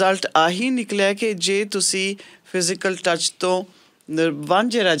ਰਿਜ਼ਲਟ ਆਹੀ ਨਿਕਲਿਆ ਕਿ ਜੇ ਤੁਸੀਂ ਫਿਜ਼ੀਕਲ ਟੱਚ ਤੋਂ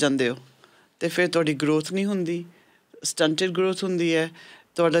ਵਾਂਝੇ ਰਹਿ ਜਾਂਦੇ ਹੋ ਅਤੇ ਫਿਰ ਤੁਹਾਡੀ ਗਰੋਥ ਨਹੀਂ ਹੁੰਦੀ, ਸਟੰਟਡ ਗਰੋਥ ਹੁੰਦੀ ਹੈ,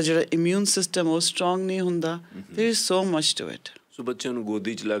 ਤੁਹਾਡਾ ਜਿਹੜਾ ਇਮਿਊਨ ਸਿਸਟਮ ਉਹ ਸਟਰੋਂਗ ਨਹੀਂ ਹੁੰਦਾ। ਦੇयर is so much to it. ਸੋ ਬੱਚਿਆਂ ਨੂੰ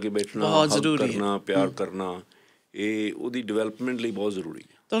ਗੋਦੀ 'ਚ ਲਾ ਕੇ ਬੈਠਣਾ, ਬਹੁਤ ਜ਼ਰੂਰੀ ਕਰਨਾ, ਪਿਆਰ ਕਰਨਾ, ਇਹ ਉਹਦੀ ਡਿਵੈਲਪਮੈਂਟ ਲਈ ਬਹੁਤ ਜ਼ਰੂਰੀ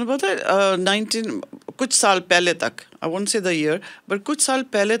ਹੈ। ਤੁਹਾਨੂੰ ਪਤਾ ਕੁਛ ਸਾਲ ਪਹਿਲੇ ਤੱਕ, ਆਈ won't say the year, but ਕੁਛ ਸਾਲ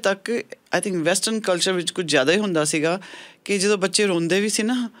ਪਹਿਲੇ ਤੱਕ ਆਈ ਥਿੰਕ ਵੈਸਟਰਨ ਕਲਚਰ ਵਿੱਚ ਕੁਝ ਜ਼ਿਆਦਾ ਹੀ ਹੁੰਦਾ ਸੀਗਾ ਕਿ ਜਦੋਂ ਬੱਚੇ ਰੋਂਦੇ ਵੀ ਸੀ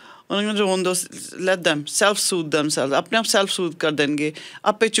ਨਾ, ਉਹਨਾਂ ਨੂੰ ਰੋਣ ਦੋ, ਲੈਟ ਦੈਮ ਸੈਲਫ ਸੂਦ ਦੈਮਸੈਲਵ, ਆਪਣੇ ਆਪ ਸੈਲਫ ਸੂਦ ਕਰ ਦੇਣਗੇ,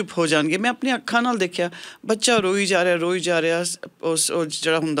 ਆਪੇ ਚੁੱਪ ਹੋ ਜਾਣਗੇ। ਮੈਂ ਆਪਣੀਆਂ ਅੱਖਾਂ ਨਾਲ ਦੇਖਿਆ, ਬੱਚਾ ਰੋਈ ਜਾ ਰਿਹਾ, ਉਸ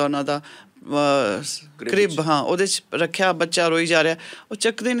ਜਿਹੜਾ ਹੁੰਦਾ ਉਹਨਾਂ ਦਾ ਕ੍ਰਿਬ, ਹਾਂ, ਉਹਦੇ 'ਚ ਰੱਖਿਆ, ਬੱਚਾ ਰੋਈ ਜਾ ਰਿਹਾ, ਉਹ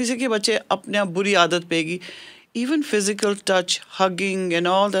ਚੱਕਦੇ ਨਹੀਂ ਸੀ ਕਿ ਬੱਚੇ ਆਪਣੇ ਆਪ ਬੁਰੀ ਆਦਤ ਪਏਗੀ। Even physical touch, ਹਗਿੰਗ and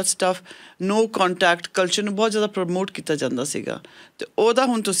all that stuff, no contact culture ਨੂੰ ਬਹੁਤ ਜ਼ਿਆਦਾ ਪ੍ਰਮੋਟ ਕੀਤਾ ਜਾਂਦਾ ਸੀਗਾ। ਅਤੇ ਉਹਦਾ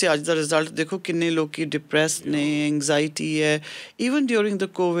ਹੁਣ ਤੁਸੀਂ ਅੱਜ ਦਾ ਰਿਜ਼ਲਟ ਦੇਖੋ, ਕਿੰਨੇ ਲੋਕ ਡਿਪਰੈਸ ਨੇ, ਐਂਗਜ਼ਾਇਟੀ ਹੈ। ਈਵਨ ਡਿਊਰਿੰਗ ਦ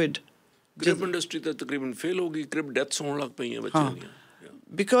ਕੋਵਿਡ ਕ੍ਰਿਬ ਇੰਡਸਟਰੀ ਤਾਂ ਤਕਰੀਬਨ ਫੇਲ ਹੋ ਗਈ, ਕ੍ਰਿਬ ਡੈਥਸ ਹੋਣ ਲੱਗ ਪਈਆਂ ਬੱਚਿਆਂ ਦੀਆਂ,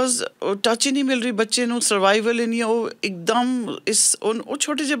 ਬਿਕੋਜ਼ ਉਹ ਟੱਚ ਹੀ ਨਹੀਂ ਮਿਲ ਰਹੀ ਬੱਚੇ ਨੂੰ, ਸਰਵਾਈਵਲ ਹੀ ਨਹੀਂ। ਉਹ ਇੱਕਦਮ ਉਹ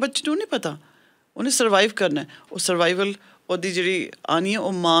ਛੋਟੇ ਜਿਹੇ ਬੱਚੇ ਨੂੰ ਨਹੀਂ ਪਤਾ ਉਹਨੇ ਸਰਵਾਈਵ ਕਰਨਾ। ਉਹ ਸਰਵਾਈਵਲ ਉਹਦੀ ਜਿਹੜੀ ਆਉਣੀ ਹੈ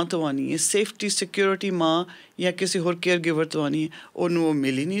ਉਹ ਮਾਂ ਤੋਂ ਆਉਣੀ ਹੈ, ਸੇਫਟੀ ਸਿਕਿਉਰਿਟੀ ਮਾਂ ਜਾਂ ਕਿਸੇ ਹੋਰ ਕੇਅਰ ਗਿਵਰ ਤੋਂ ਆਉਣੀ ਹੈ। ਉਹਨੂੰ ਉਹ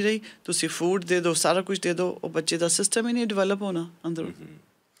ਮਿਲ ਹੀ ਨਹੀਂ ਰਹੀ। ਤੁਸੀਂ ਫੂਡ ਦੇ ਦਿਓ, ਸਾਰਾ ਕੁਛ ਦੇ ਦਿਓ, ਉਹ ਬੱਚੇ ਦਾ ਸਿਸਟਮ ਹੀ ਨਹੀਂ ਡਿਵੈਲਪ ਹੋਣਾ ਅੰਦਰੋਂ।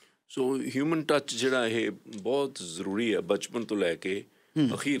 ਸੋ ਹਿਊਮਨ ਟੱਚ ਜਿਹੜਾ ਇਹ ਬਹੁਤ ਜ਼ਰੂਰੀ ਹੈ ਬਚਪਨ ਤੋਂ ਲੈ ਕੇ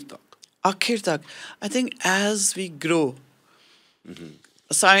ਅਖੀਰ ਤੱਕ। I think as we grow,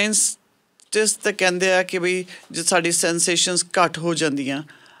 scientist ਤਾਂ ਕਹਿੰਦੇ ਆ ਕਿ ਬਈ ਜੇ ਸਾਡੀ ਸੈਂਸੇਸ਼ਨਸ ਘੱਟ ਹੋ ਜਾਂਦੀਆਂ,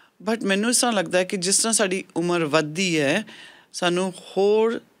 ਬਟ ਮੈਨੂੰ ਇਸ ਤਰ੍ਹਾਂ ਲੱਗਦਾ ਕਿ ਜਿਸ ਤਰ੍ਹਾਂ ਸਾਡੀ ਉਮਰ ਵੱਧਦੀ ਹੈ, ਸਾਨੂੰ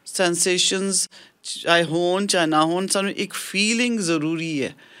ਹੋਰ ਸੈਂਸੇਸ਼ਨਸ ਚਾਹੇ ਹੋਣ ਚਾਹੇ ਨਾ ਹੋਣ, ਸਾਨੂੰ ਇੱਕ ਫੀਲਿੰਗ ਜ਼ਰੂਰੀ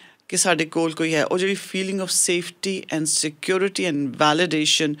ਹੈ ਕਿ ਸਾਡੇ ਕੋਲ ਕੋਈ ਹੈ। ਉਹ ਜਿਹੜੀ feeling of safety and security and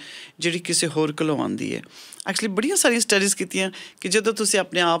validation ਜਿਹੜੀ ਕਿਸੇ ਹੋਰ ਕੋਲੋਂ ਆਉਂਦੀ ਹੈ। ਐਕਚੁਅਲੀ ਬੜੀਆਂ ਸਾਰੀਆਂ ਸਟੱਡੀਜ਼ ਕੀਤੀਆਂ ਕਿ ਜਦੋਂ ਤੁਸੀਂ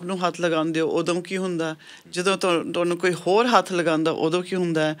ਆਪਣੇ ਆਪ ਨੂੰ ਹੱਥ ਲਗਾਉਂਦੇ ਹੋ ਉਦੋਂ ਕੀ ਹੁੰਦਾ, ਜਦੋਂ ਤੁਹਾਨੂੰ ਕੋਈ ਹੋਰ ਹੱਥ ਲਗਾਉਂਦਾ ਉਦੋਂ ਕੀ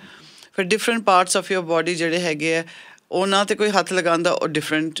ਹੁੰਦਾ ਹੈ। ਫਿਰ different parts of your body ਜਿਹੜੇ ਹੈਗੇ ਆ, ਉਹਨਾਂ 'ਤੇ ਕੋਈ ਹੱਥ ਲਗਾਉਂਦਾ ਉਹ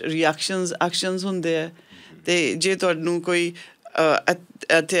ਡਿਫਰੈਂਟ ਐਕਸ਼ਨਸ ਹੁੰਦੇ ਹੈ। ਅਤੇ ਜੇ ਤੁਹਾਨੂੰ ਕੋਈ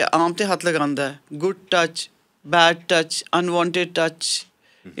ਇੱਥੇ ਆਮ 'ਤੇ ਹੱਥ ਲਗਾਉਂਦਾ, good touch, bad touch, unwanted touch,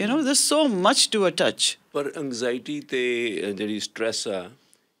 you know there so much to a touch. ਪਰ ਐਂਗਜ਼ਾਇਟੀ ਅਤੇ ਜਿਹੜੀ ਸਟਰੈਸ ਆ,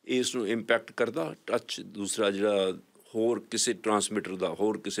 ਇਸ ਨੂੰ ਇੰਪੈਕਟ ਕਰਦਾ ਟੱਚ, ਦੂਸਰਾ ਜਿਹੜਾ ਹੋਰ ਕਿਸੇ ਟਰਾਂਸਮਿਟਰ ਦਾ,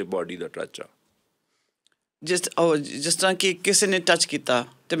 ਹੋਰ ਕਿਸੇ ਬਾਡੀ ਦਾ ਟੱਚ ਆ। ਜਿਸ ਤਰ੍ਹਾਂ ਕਿ ਕਿਸੇ ਨੇ ਟੱਚ ਕੀਤਾ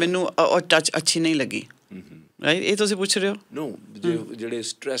ਅਤੇ ਮੈਨੂੰ ਉਹ ਟੱਚ ਅੱਛੀ ਨਹੀਂ ਲੱਗੀ, ਰਾਈਟ? ਇਹ ਤੁਸੀਂ ਪੁੱਛ ਰਹੇ ਹੋ? ਨੋ, ਜਿਹੜੇ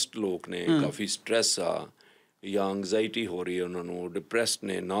ਸਟਰੈਸਡ ਲੋਕ ਨੇ, ਕਾਫੀ ਸਟਰੈਸ ਆ ਜਾਂ ਐਂਗਜ਼ਾਇਟੀ ਹੋ ਰਹੀ ਹੈ ਉਹਨਾਂ ਨੂੰ, ਡਿਪਰੈਸਡ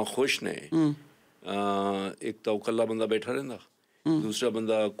ਨੇ, ਨਾ ਖੁਸ਼ ਨੇ, ਇੱਕ ਤਾਂ ਉਹ ਇਕੱਲਾ ਬੰਦਾ ਬੈਠਾ ਰਹਿੰਦਾ, ਦੂਸਰਾ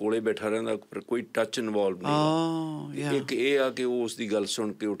ਬੰਦਾ ਕੋਲੇ ਬੈਠਾ ਰਹਿੰਦਾ, ਪਰ ਕੋਈ ਟੱਚ ਇਨਵੋਲਵ ਨਹੀਂ। ਇੱਕ ਇਹ ਆ ਕਿ ਉਹ ਉਸ ਦੀ ਗੱਲ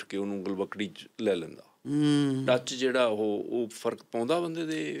ਸੁਣ ਕੇ ਉੱਠ ਕੇ ਉਹਨੂੰ ਗਲਵਕੜੀ 'ਚ ਲੈ ਲੈਂਦਾ। ਟੱਚ ਜਿਹੜਾ ਉਹ ਫਰਕ ਪਾਉਂਦਾ ਬੰਦੇ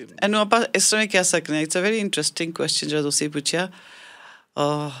ਦੇ। ਇਹਨੂੰ ਆਪਾਂ ਇਸ ਤਰ੍ਹਾਂ ਹੀ ਕਹਿ ਸਕਦੇ ਹਾਂ, it's a very interesting question ਜਿਹੜਾ ਤੁਸੀਂ ਪੁੱਛਿਆ।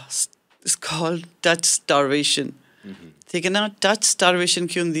 ਇਟਸ ਕਾਲਡ ਟੱਚ ਸਟਾਰਵੇਸ਼ਨ, ਠੀਕ ਹੈ ਨਾ? ਟੱਚ ਸਟਾਰਵੇਸ਼ਨ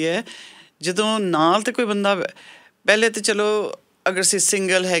ਕੀ ਹੁੰਦੀ ਹੈ? ਜਦੋਂ ਨਾਲ ਤਾਂ ਕੋਈ ਬੰਦਾ, ਪਹਿਲੇ ਤਾਂ ਚਲੋ ਅਗਰ ਅਸੀਂ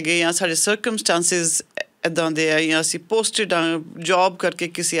ਸਿੰਗਲ ਹੈਗੇ ਜਾਂ ਸਾਡੇ ਸਰਕਮਸਟਾਂਸਿਸ ਇੱਦਾਂ ਦੇ ਆ, ਜਾਂ ਅਸੀਂ ਪੋਸਟਡ ਹਾਂ, ਜੋਬ ਕਰਕੇ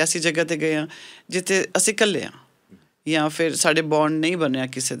ਕਿਸੇ ਐਸੀ ਜਗ੍ਹਾ 'ਤੇ ਗਏ ਹਾਂ ਜਿੱਥੇ ਅਸੀਂ ਇਕੱਲੇ ਹਾਂ, ਜਾਂ ਫਿਰ ਸਾਡੇ ਬੌਂਡ ਨਹੀਂ ਬਣਿਆ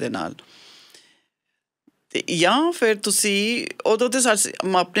ਕਿਸੇ ਦੇ ਨਾਲ, ਅਤੇ ਜਾਂ ਫਿਰ ਤੁਸੀਂ ਉਦੋਂ ਤਾਂ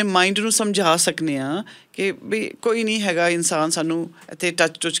ਆਪਣੇ ਮਾਈਂਡ ਨੂੰ ਸਮਝਾ ਸਕਦੇ ਹਾਂ ਕਿ ਵੀ ਕੋਈ ਨਹੀਂ ਹੈਗਾ ਇਨਸਾਨ ਸਾਨੂੰ ਇੱਥੇ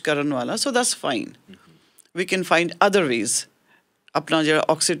ਟੱਚ ਕਰਨ ਵਾਲਾ, so that's fine, we can find other ways ਆਪਣਾ ਜਿਹੜਾ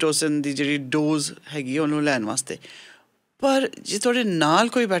ਆਕਸੀਟੋਸਿਨ ਦੀ ਜਿਹੜੀ ਡੋਜ਼ ਹੈਗੀ ਉਹਨੂੰ ਲੈਣ ਵਾਸਤੇ। ਪਰ ਜੇ ਤੁਹਾਡੇ ਨਾਲ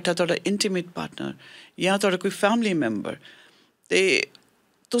ਕੋਈ ਬੈਠਾ, ਤੁਹਾਡਾ ਇੰਟੀਮੇਟ ਪਾਰਟਨਰ ਜਾਂ ਤੁਹਾਡਾ ਕੋਈ ਫੈਮਿਲੀ ਮੈਂਬਰ, ਅਤੇ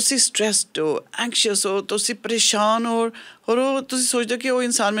ਤੁਸੀਂ ਸਟ੍ਰੈਸਡ ਹੋ, ਐਂਕਸ਼ੀਅਸ ਹੋ, ਤੁਸੀਂ ਪਰੇਸ਼ਾਨ ਹੋ, ਹੋਰ ਉਹ ਤੁਸੀਂ ਸੋਚਦੇ ਕਿ ਉਹ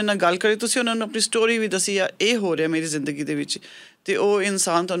ਇਨਸਾਨ ਮੇਰੇ ਨਾਲ ਗੱਲ ਕਰੇ, ਤੁਸੀਂ ਉਹਨਾਂ ਨੂੰ ਆਪਣੀ ਸਟੋਰੀ ਵੀ ਦੱਸੀ ਆ ਇਹ ਹੋ ਰਿਹਾ ਮੇਰੀ ਜ਼ਿੰਦਗੀ ਦੇ ਵਿੱਚ, ਅਤੇ ਉਹ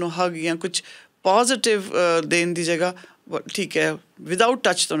ਇਨਸਾਨ ਤੁਹਾਨੂੰ ਹੱਗ ਜਾਂ ਕੁਛ ਪੋਜ਼ੀਟਿਵ ਦੇਣ ਦੀ ਜਗ੍ਹਾ ਠੀਕ ਹੈ ਵਿਦਆਊਟ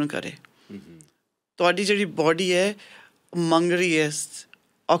ਟੱਚ ਤੁਹਾਨੂੰ ਕਰੇ, ਤੁਹਾਡੀ ਜਿਹੜੀ ਬੋਡੀ ਹੈ ਮੰਗ ਰਹੀ ਹੈ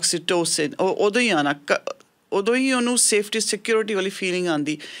ਆਕਸੀਟੋਸਿਨ, ਉਹ ਉਦੋਂ ਹੀ ਆਉਣਾ, ਉਦੋਂ ਹੀ ਉਹਨੂੰ ਸੇਫਟੀ ਸਿਕਿਉਰਿਟੀ ਵਾਲੀ ਫੀਲਿੰਗ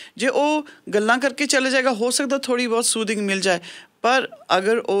ਆਉਂਦੀ। ਜੇ ਉਹ ਗੱਲਾਂ ਕਰਕੇ ਚਲੇ ਜਾਏਗਾ, ਹੋ ਸਕਦਾ ਥੋੜ੍ਹੀ ਬਹੁਤ ਸੂਦਿੰਗ ਮਿਲ ਜਾਏ, ਪਰ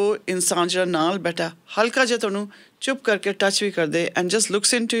ਅਗਰ ਉਹ ਇਨਸਾਨ ਜਿਹੜਾ ਨਾਲ ਬੈਠਾ ਹਲਕਾ ਜਿਹਾ ਤੁਹਾਨੂੰ ਚੁੱਪ ਕਰਕੇ ਟੱਚ ਵੀ ਕਰਦੇ and just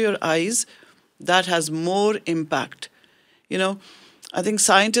looks in to your eyes, that has more impact. You know, I think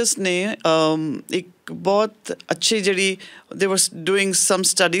scientists ਨੇ ਇੱਕ ਬਹੁਤ ਅੱਛੀ ਜਿਹੜੀ they were doing some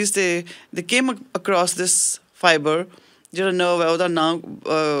studies, they came across this fiber ਜਿਹੜਾ nerve ਹੈ ਉਹਦਾ ਨਾਮ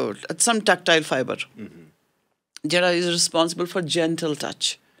some tactile fiber ਜਿਹੜਾ is responsible for gentle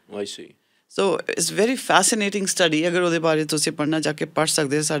touch. I see. So it's very fascinating study. ਅਗਰ ਉਹਦੇ ਬਾਰੇ ਤੁਸੀਂ ਪੜ੍ਹਨਾ ਜਾ ਕੇ ਪੜ੍ਹ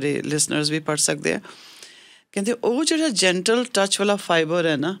ਸਕਦੇ ਹੋ, ਸਾਡੇ ਲਿਸਨਰਸ ਵੀ ਪੜ੍ਹ ਸਕਦੇ ਆ। ਕਹਿੰਦੇ ਉਹ ਜਿਹੜਾ ਜੈਂਟਲ ਟੱਚ ਵਾਲਾ ਫਾਈਬਰ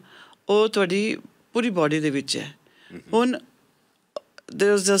ਹੈ ਨਾ, ਉਹ ਤੁਹਾਡੀ ਪੂਰੀ ਬੋਡੀ ਦੇ ਵਿੱਚ ਹੈ। ਹੁਣ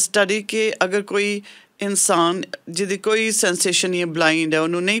ਦੇयर इज अ ਸਟੱਡੀ ਕਿ ਅਗਰ ਕੋਈ ਇਨਸਾਨ ਜਿਹਦੀ ਕੋਈ ਸੈਂਸੇਸ਼ਨ ਨਹੀਂ ਹੈ, ਬਲਾਈਂਡ ਹੈ,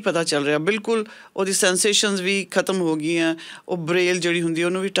 ਉਹਨੂੰ ਨਹੀਂ ਪਤਾ ਚੱਲ ਰਿਹਾ, ਬਿਲਕੁਲ ਉਹਦੀ ਸੈਂਸੇਸ਼ਨਸ ਵੀ ਖਤਮ ਹੋ ਗਈਆਂ, ਉਹ ਬ੍ਰੇਲ ਜਿਹੜੀ ਹੁੰਦੀ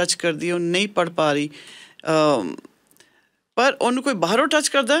ਉਹਨੂੰ ਵੀ ਟੱਚ ਕਰਦੀ, ਉਹ ਨਹੀਂ ਪੜ੍ਹ ਪਾ ਰਹੀ, ਪਰ ਉਹਨੂੰ ਕੋਈ ਬਾਹਰੋਂ ਟੱਚ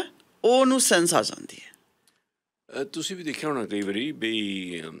ਕਰਦਾ ਉਹ ਉਹਨੂੰ ਸੈਂਸ ਆ ਜਾਂਦੀ ਹੈ। ਤੁਸੀਂ ਵੀ ਦੇਖਿਆ ਹੋਣਾ ਕਈ ਵਾਰੀ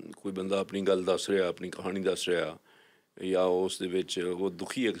ਵੀ ਕੋਈ ਬੰਦਾ ਆਪਣੀ ਗੱਲ ਦੱਸ ਰਿਹਾ, ਆਪਣੀ ਕਹਾਣੀ ਦੱਸ ਰਿਹਾ, ਜਾਂ ਉਸ ਦੇ ਵਿੱਚ ਉਹ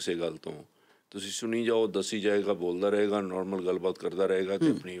ਦੁਖੀ ਹੈ ਕਿਸੇ ਗੱਲ ਤੋਂ, ਤੁਸੀਂ ਸੁਣੀ ਜਾਓ, ਦੱਸੀ ਜਾਏਗਾ, ਬੋਲਦਾ ਰਹੇਗਾ, ਨੋਰਮਲ ਗੱਲਬਾਤ ਕਰਦਾ ਰਹੇਗਾ, ਅਤੇ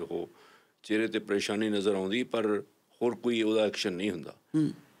ਆਪਣੀ ਉਹ ਚਿਹਰੇ 'ਤੇ ਪਰੇਸ਼ਾਨੀ ਨਜ਼ਰ ਆਉਂਦੀ, ਪਰ ਹੋਰ ਕੋਈ ਉਹਦਾ ਐਕਸ਼ਨ ਨਹੀਂ ਹੁੰਦਾ।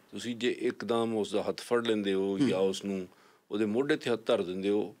 ਤੁਸੀਂ ਜੇ ਇੱਕਦਮ ਉਸ ਦਾ ਹੱਥ ਫੜ ਲੈਂਦੇ ਹੋ ਜਾਂ ਉਸ ਨੂੰ ਉਹਦੇ ਮੋਢੇ 'ਤੇ ਹੱਥ ਧਰ ਦਿੰਦੇ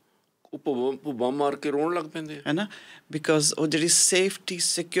ਹੋ, ਉਹ ਭੁੱਬਾਂ ਮਾਰ ਕੇ ਰੋਣ ਲੱਗ ਪੈਂਦੇ ਹੈ ਨਾ, ਬਿਕੋਜ਼ ਉਹ ਜਿਹੜੀ ਸੇਫਟੀ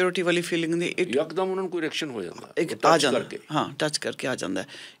ਸਿਕਿਉਰਿਟੀ ਵਾਲੀ ਫੀਲਿੰਗ ਹੁੰਦੀ, ਇੱਕਦਮ ਉਹਨਾਂ ਨੂੰ ਕੋਈ ਰਿਐਕਸ਼ਨ ਹੋ ਜਾਂਦਾ, ਆ ਜਾਂਦਾ, ਹਾਂ ਟੱਚ ਕਰਕੇ ਆ ਜਾਂਦਾ।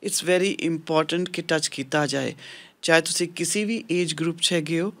 ਇਟਸ ਵੈਰੀ ਇੰਪੋਰਟੈਂਟ ਕਿ ਟੱਚ ਕੀਤਾ ਜਾਏ, ਚਾਹੇ ਤੁਸੀਂ ਕਿਸੇ ਵੀ ਏਜ ਗਰੁੱਪ 'ਚ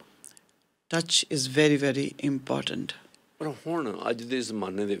ਹੈਗੇ ਹੋ, touch is very very important. ਪਰ ਹੁਣ ਅੱਜ ਦੇ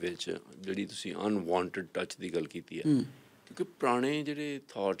ਜ਼ਮਾਨੇ ਦੇ ਵਿੱਚ ਜਿਹੜੀ ਤੁਸੀਂ ਅਨਵਾਂਟਡ ਟੱਚ ਦੀ ਗੱਲ ਕੀਤੀ ਹੈ, ਕਿਉਂਕਿ ਪੁਰਾਣੇ ਜਿਹੜੇ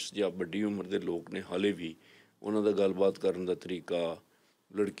ਥਾਟਸ ਜਾਂ ਵੱਡੀ ਉਮਰ ਦੇ ਲੋਕ ਨੇ, ਹਾਲੇ ਵੀ ਉਹਨਾਂ ਦਾ ਗੱਲਬਾਤ ਕਰਨ ਦਾ ਤਰੀਕਾ,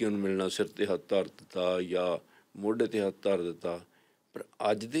 ਲੜਕੀਆਂ ਨੂੰ ਮਿਲਣਾ ਸਿਰ 'ਤੇ ਹੱਥ ਧਰ ਦਿੱਤਾ ਜਾਂ ਮੋਢੇ 'ਤੇ ਹੱਥ ਧਰ ਦਿੱਤਾ, ਪਰ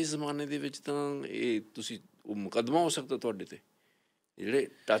ਅੱਜ ਦੇ ਜ਼ਮਾਨੇ ਦੇ ਵਿੱਚ ਤਾਂ ਇਹ ਤੁਸੀਂ ਉਹ ਮੁਕੱਦਮਾ ਹੋ ਸਕਦਾ ਤੁਹਾਡੇ 'ਤੇ। ਜਿਹੜੇ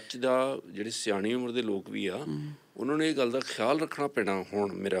ਟੱਚ ਦਾ, ਜਿਹੜੇ ਸਿਆਣੀ ਉਮਰ ਦੇ ਲੋਕ ਵੀ ਆ, ਉਹਨਾਂ ਨੂੰ ਇਹ ਗੱਲ ਦਾ ਖਿਆਲ ਰੱਖਣਾ ਪੈਣਾ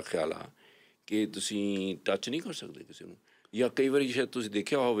ਹੁਣ, ਮੇਰਾ ਖਿਆਲ ਆ ਕਿ ਤੁਸੀਂ ਟੱਚ ਨਹੀਂ ਕਰ ਸਕਦੇ ਕਿਸੇ ਨੂੰ, ਜਾਂ ਕਈ ਵਾਰੀ ਸ਼ਾਇਦ ਤੁਸੀਂ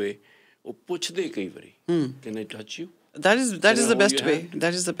ਦੇਖਿਆ ਹੋਵੇ ਉਹ ਪੁੱਛਦੇ ਕਈ ਵਾਰੀ can I touch you, that is the best way,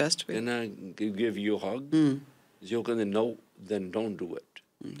 that is the best way, can I give you a hug, ਜੇ ਉਹ ਕਹਿੰਦੇ no then don't do it.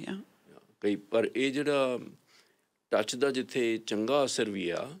 ਕਈ ਪਰ ਇਹ ਜਿਹੜਾ ਟੱਚ ਦਾ ਜਿੱਥੇ ਚੰਗਾ ਅਸਰ ਵੀ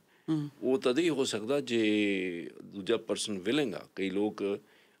ਆ, ਉਹ ਤਦ ਹੀ ਹੋ ਸਕਦਾ ਜੇ ਦੂਜਾ ਪਰਸਨ ਵਿਲਿੰਗ ਆ। ਕਈ ਲੋਕ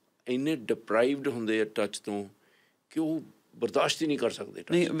ਇੰਨੇ ਡਿਪਰਾਈਵਡ ਹੁੰਦੇ ਆ ਟੱਚ ਤੋਂ ਕਿ ਉਹ ਬਰਦਾਸ਼ਤ ਹੀ ਨਹੀਂ ਕਰ ਸਕਦੇ,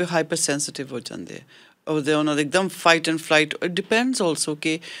 ਨਹੀਂ ਹਾਈਪਰ ਸੈਂਸਿਟਿਵ ਹੋ ਜਾਂਦੇ ਆ, ਉਹਦੇ ਉਹਨਾਂ ਦੇ ਇੱਕਦਮ fight and flight. It depends also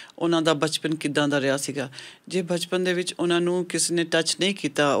ਕਿ ਉਹਨਾਂ ਦਾ ਬਚਪਨ ਕਿੱਦਾਂ ਦਾ ਰਿਹਾ ਸੀਗਾ। ਜੇ ਬਚਪਨ ਦੇ ਵਿੱਚ ਉਹਨਾਂ ਨੂੰ ਕਿਸੇ ਨੇ ਟੱਚ ਨਹੀਂ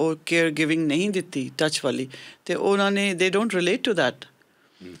ਕੀਤਾ, ਉਹ ਕੇਅਰ ਗਿਵਿੰਗ ਨਹੀਂ ਦਿੱਤੀ ਟੱਚ ਵਾਲੀ, ਅਤੇ ਉਹਨਾਂ ਨੇ ਦੇ ਡੋਂਟ ਰਿਲੇਟ ਟੂ ਦੈਟ।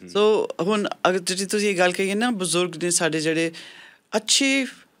 ਸੋ ਹੁਣ ਅਗਰ ਜਿਹੜੀ ਤੁਸੀਂ ਇਹ ਗੱਲ ਕਹੀਏ ਨਾ, ਬਜ਼ੁਰਗ ਨੇ ਸਾਡੇ ਜਿਹੜੇ ਅੱਛੀ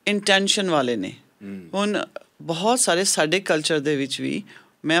ਇੰਟੈਂਸ਼ਨ ਵਾਲੇ ਨੇ, ਹੁਣ ਬਹੁਤ ਸਾਰੇ ਸਾਡੇ ਕਲਚਰ ਦੇ ਵਿੱਚ ਵੀ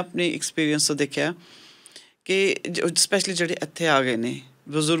ਮੈਂ ਆਪਣੇ ਐਕਸਪੀਰੀਅੰਸ ਤੋਂ ਦੇਖਿਆ ਕਿ ਸਪੈਸ਼ਲੀ ਜਿਹੜੇ ਇੱਥੇ ਆ ਗਏ ਨੇ,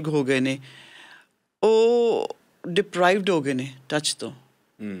 ਬਜ਼ੁਰਗ ਹੋ ਗਏ ਨੇ, ਉਹ ਡਿਪਰਾਈਵਡ ਹੋ ਗਏ ਨੇ ਟੱਚ ਤੋਂ,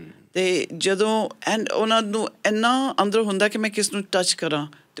 ਅਤੇ ਜਦੋਂ ਉਹਨਾਂ ਨੂੰ ਇੰਨਾ ਅੰਦਰ ਹੁੰਦਾ ਕਿ ਮੈਂ ਕਿਸ ਨੂੰ ਟੱਚ ਕਰਾਂ,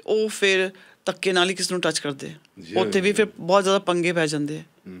 ਅਤੇ ਉਹ ਫਿਰ ਧੱਕੇ ਨਾਲ ਹੀ ਕਿਸ ਨੂੰ ਟੱਚ ਕਰਦੇ, ਉੱਥੇ ਵੀ ਫਿਰ ਬਹੁਤ ਜ਼ਿਆਦਾ ਪੰਗੇ ਪੈ ਜਾਂਦੇ ਆ।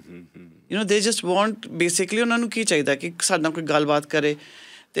 ਯੂ ਨੋ ਦੇ ਜਸਟ ਵਾਂਟ, ਬੇਸਿਕਲੀ ਉਹਨਾਂ ਨੂੰ ਕੀ ਚਾਹੀਦਾ ਕਿ ਸਾਡੇ ਨਾਲ ਕੋਈ ਗੱਲਬਾਤ ਕਰੇ,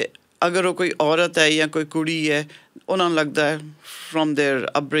 ਅਤੇ ਅਗਰ ਉਹ ਕੋਈ ਔਰਤ ਹੈ ਜਾਂ ਕੋਈ ਕੁੜੀ ਹੈ, ਉਹਨਾਂ ਨੂੰ ਲੱਗਦਾ ਹੈ ਫਰੋਮ ਦੇਅਰ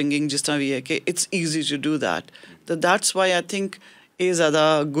ਅਪਬ੍ਰਿੰਗਿੰਗ ਜਿਸ ਤਰ੍ਹਾਂ ਵੀ ਹੈ ਕਿ it's easy to do that, ਤਾਂ ਦੈਟਸ ਵਾਈ ਆਈ ਥਿੰਕ ਇਹ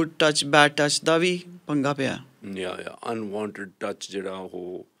ਜ਼ਿਆਦਾ ਗੁੱਡ ਟੱਚ ਬੈਡ ਟੱਚ ਦਾ ਵੀ ਪੰਗਾ ਪਿਆ। ਅਨਵਾਂਟਡ ਟੱਚ ਜਿਹੜਾ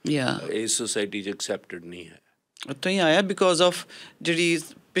ਉਹ ਇਸ ਸੋਸਾਇਟੀ 'ਚ ਐਕਸੈਪਟਡ ਨਹੀਂ ਹੈ, ਉੱਥੋਂ ਹੀ ਆਇਆ ਬਿਕੋਜ਼ ਆਫ ਜਿਹੜੀ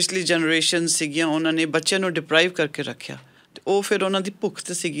ਪਿਛਲੀ ਜਨਰੇਸ਼ਨ ਸੀਗੀਆਂ, ਉਹਨਾਂ ਨੇ ਬੱਚਿਆਂ ਨੂੰ ਡਿਪਰਾਈਵ ਕਰਕੇ ਰੱਖਿਆ, ਅਤੇ ਉਹ ਫਿਰ ਉਹਨਾਂ ਦੀ ਭੁੱਖ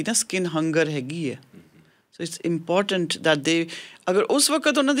ਤਾਂ ਸੀਗੀ ਨਾ, ਸਕਿਨ ਹੰਗਰ ਹੈਗੀ ਹੈ। ਸੋ ਇਟਸ ਇੰਪੋਰਟੈਂਟ ਦੈਟ ਦੇ, ਅਗਰ ਉਸ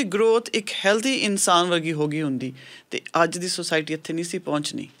ਵਕਤ ਉਹਨਾਂ ਦੀ ਗਰੋਥ ਇੱਕ ਹੈਲਦੀ ਇਨਸਾਨ ਵਰਗੀ ਹੋ ਗਈ ਹੁੰਦੀ, ਅਤੇ ਅੱਜ ਦੀ ਸੋਸਾਇਟੀ ਇੱਥੇ ਨਹੀਂ ਸੀ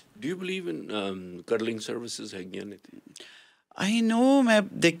ਪਹੁੰਚਣੀ। Do you believe in curling services ਹੈਗੀਆਂ ਨੇ? ਆਈ ਨੋ, ਮੈਂ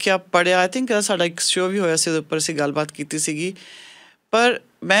ਦੇਖਿਆ, ਪੜ੍ਹਿਆ, ਆਈ ਥਿੰਕ ਸਾਡਾ ਇੱਕ ਸ਼ੋਅ ਵੀ ਹੋਇਆ ਸੀ, ਉਹਦੇ ਉੱਪਰ ਅਸੀਂ ਗੱਲਬਾਤ ਕੀਤੀ ਸੀਗੀ, ਪਰ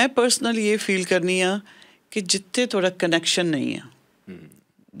ਮੈਂ ਪਰਸਨਲੀ ਇਹ ਫੀਲ ਕਰਨੀ ਆ ਕਿ ਜਿੱਥੇ ਤੁਹਾਡਾ ਕਨੈਕਸ਼ਨ ਨਹੀਂ ਆ,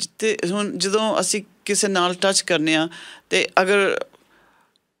 ਜਿੱਥੇ ਹੁਣ ਜਦੋਂ ਅਸੀਂ ਕਿਸੇ ਨਾਲ ਟੱਚ ਕਰਨੇ ਆ, ਅਤੇ ਅਗਰ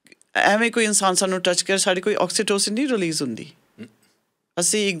ਐਵੇਂ ਕੋਈ ਇਨਸਾਨ ਸਾਨੂੰ ਟੱਚ ਕਰੇ, ਸਾਡੀ ਕੋਈ ਆਕਸੀਟੋਸਿਨ ਨਹੀਂ ਰਿਲੀਜ਼ ਹੁੰਦੀ,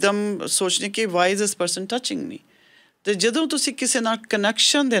 ਅਸੀਂ ਇੱਕਦਮ ਸੋਚਦੇ ਕਿ Y is this person touching ਮੀ, ਅਤੇ ਜਦੋਂ ਤੁਸੀਂ ਕਿਸੇ ਨਾਲ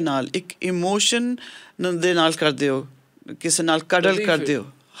ਕਨੈਕਸ਼ਨ ਦੇ ਨਾਲ ਇੱਕ ਇਮੋਸ਼ਨ ਦੇ ਨਾਲ ਕਰਦੇ ਹੋ, ਕਿਸੇ ਨਾਲ ਕਡਲ ਕਰਦੇ ਹੋ,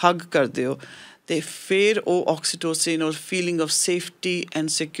 ਹੱਗ ਕਰਦੇ ਹੋ, ਅਤੇ ਫਿਰ ਉਹ ਆਕਸੀਟੋਸਿਨ ਔਰ feeling of safety and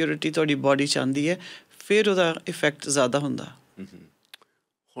security ਤੁਹਾਡੀ ਬੋਡੀ 'ਚ ਆਉਂਦੀ ਹੈ, ਫਿਰ ਉਹਦਾ ਇਫੈਕਟ ਜ਼ਿਆਦਾ ਹੁੰਦਾ।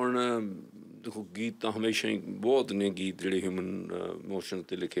 ਹੁਣ ਦੇਖੋ ਗੀਤ ਤਾਂ ਹਮੇਸ਼ਾ ਹੀ ਬਹੁਤ ਨੇ ਗੀਤ ਜਿਹੜੇ ਹਿਊਮਨ ਇਮੋਸ਼ਨ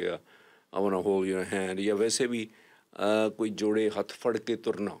 'ਤੇ ਲਿਖੇ ਆ, I want to hold your hand, ਜਾਂ ਵੈਸੇ ਵੀ ਕੋਈ ਜੋੜੇ ਹੱਥ ਫੜ ਕੇ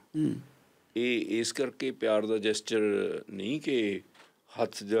ਤੁਰਨਾ, ਇਹ ਇਸ ਕਰਕੇ ਪਿਆਰ ਦਾ ਜੈਸਚਰ ਨਹੀਂ ਕਿ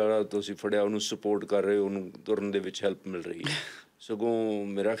ਹੱਥ ਜਿਹੜਾ ਤੁਸੀਂ ਫੜਿਆ ਉਹਨੂੰ ਸਪੋਰਟ ਕਰ ਰਹੇ ਹੋ, ਉਹਨੂੰ ਤੁਰਨ ਦੇ ਵਿੱਚ ਹੈਲਪ ਮਿਲ ਰਹੀ ਹੈ। ਸਗੋਂ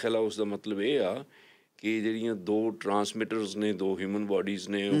ਮੇਰਾ ਖਿਆਲ ਆ ਉਸ ਦਾ ਮਤਲਬ ਇਹ ਆ ਕਿ ਜਿਹੜੀਆਂ ਦੋ ਟਰਾਂਸਮਿਟਰਸ ਨੇ, ਦੋ ਹਿਊਮਨ ਬਾਡੀਜ਼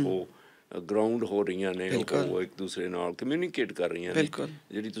ਨੇ, ਉਹ ਗਰਾਊਂਡ ਹੋ ਰਹੀਆਂ ਨੇ, ਉਹ ਇੱਕ ਦੂਸਰੇ ਨਾਲ ਕਮਿਊਨੀਕੇਟ ਕਰ ਰਹੀਆਂ ਨੇ।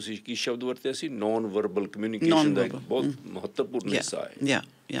 ਜਿਹੜੀ ਤੁਸੀਂ ਕੀ ਸ਼ਬਦ ਵਰਤਿਆ ਸੀ, ਨੋਨ ਵਰਬਲ ਕਮਿਊਨੀਕੇਸ਼ਨ ਦਾ ਇੱਕ ਬਹੁਤ ਮਹੱਤਵਪੂਰਨ ਹਿੱਸਾ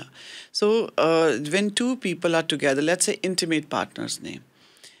ਹੈ। So when to people are together, let's say intimate partners ਨੇ,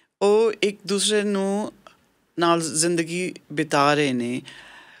 ਉਹ ਇੱਕ ਦੂਸਰੇ ਨੂੰ ਨਾਲ ਜ਼ਿੰਦਗੀ ਬਿਤਾ ਰਹੇ ਨੇ,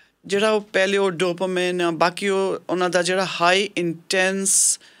 ਜਿਹੜਾ ਉਹ ਪਹਿਲੇ ਉਹ ਡੋਪਾਮਾਈਨ, ਬਾਕੀ ਉਹਨਾਂ ਦਾ ਜਿਹੜਾ ਹਾਈ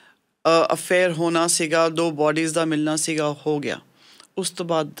ਇੰਟੈਂਸ ਅਫੇਅਰ ਹੋਣਾ ਸੀਗਾ, ਦੋ ਬੋਡੀਜ਼ ਦਾ ਮਿਲਣਾ ਸੀਗਾ, ਉਹ ਹੋ ਗਿਆ। ਉਸ ਤੋਂ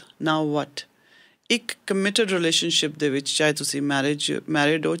ਬਾਅਦ ਨਾਓ ਵਟ, ਇੱਕ ਕਮਿਟਡ ਰਿਲੇਸ਼ਨਸ਼ਿਪ ਦੇ ਵਿੱਚ, ਚਾਹੇ ਤੁਸੀਂ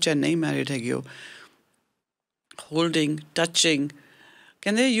ਮੈਰਿਡ ਹੋ ਚਾਹੇ ਨਹੀਂ ਮੈਰਿਡ ਹੈਗੇ ਹੋ, ਹੋਲਡਿੰਗ, ਟੱਚਿੰਗ,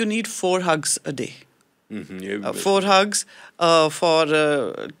 ਕਹਿੰਦੇ you need 4 hugs a day. 4 hugs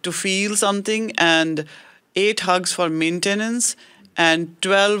to feel something, and 8 hugs for maintenance, and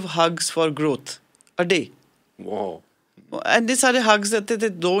 12 hugs for growth a day. Wow. ਇੰਨੇ ਸਾਰੇ ਹੱਗਸ ਦਿੱਤੇ ਅਤੇ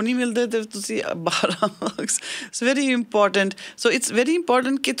 2 ਨਹੀਂ ਮਿਲਦੇ, ਅਤੇ ਤੁਸੀਂ 12 ਹੱਗਸ। It's very important. So it's very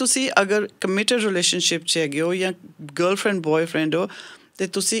important ਕਿ ਤੁਸੀਂ ਅਗਰ ਕਮਿਟਡ ਰਿਲੇਸ਼ਨਸ਼ਿਪ 'ਚ ਹੈਗੇ ਹੋ ਜਾਂ ਗਰਲਫਰੈਂਡ ਬॉयਫ੍ਰੈਂਡ ਹੋ, ਅਤੇ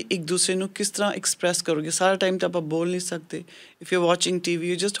ਤੁਸੀਂ ਇੱਕ ਦੂਸਰੇ ਨੂੰ ਕਿਸ ਤਰ੍ਹਾਂ ਐਕਸਪ੍ਰੈਸ ਕਰੋਗੇ। ਸਾਰਾ ਟਾਈਮ ਤਾਂ ਆਪਾਂ ਬੋਲ ਨਹੀਂ ਸਕਦੇ। If you watching TV,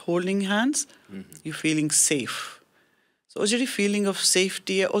 you just holding hands, you feeling safe. ਸੋ ਉਹ ਜਿਹੜੀ ਫੀਲਿੰਗ ਆਫ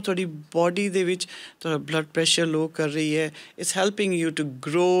ਸੇਫਟੀ ਹੈ, ਉਹ ਤੁਹਾਡੀ ਬੋਡੀ ਦੇ ਵਿੱਚ ਤੁਹਾਡਾ ਬਲੱਡ ਪ੍ਰੈਸ਼ਰ ਲੋ ਕਰ ਰਹੀ ਹੈ। It's helping you to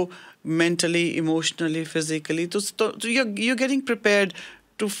grow mentally, emotionally, physically. So you're getting prepared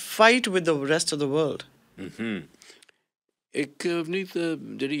to fight with the rest of the world. ਇੱਕ ਨਹੀਂ ਤਾਂ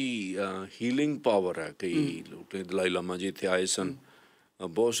ਜਿਹੜੀ ਹੀਲਿੰਗ ਪਾਵਰ ਹੈ, ਕਈ ਲੋਕ ਦਲਾਈ ਲਾਮਾ ਜੀ ਇੱਥੇ ਆਏ ਸਨ,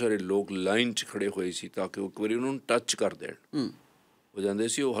 ਬਹੁਤ ਸਾਰੇ ਲੋਕ ਲਾਈਨ 'ਚ ਖੜ੍ਹੇ ਹੋਏ ਸੀ ਤਾਂ ਕਿ ਇੱਕ ਵਾਰੀ ਉਹਨਾਂ ਨੂੰ ਟੱਚ ਕਰ ਦੇਣ। ਹੋ ਜਾਂਦੇ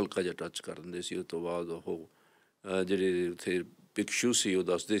ਸੀ, ਉਹ ਹਲਕਾ ਜਿਹਾ ਟੱਚ ਕਰ ਦਿੰਦੇ ਸੀ। ਉਸ ਤੋਂ ਬਾਅਦ ਉਹ ਜਿਹੜੇ ਉੱਥੇ ਭਿਕਸ਼ੂ ਸੀ, ਉਹ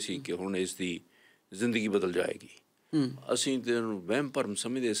ਦੱਸਦੇ ਸੀ ਕਿ ਹੁਣ ਇਸ ਦੀ ਜ਼ਿੰਦਗੀ ਬਦਲ ਜਾਏਗੀ। ਅਸੀਂ ਤਾਂ ਉਹਨੂੰ ਵਹਿਮ ਭਰਮ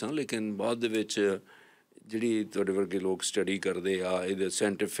ਸਮਝਦੇ ਸਾਂ, ਲੇਕਿਨ ਬਾਅਦ ਦੇ ਵਿੱਚ ਜਿਹੜੀ ਤੁਹਾਡੇ ਵਰਗੇ ਲੋਕ ਸਟੱਡੀ ਕਰਦੇ ਆ, ਇਹਦਾ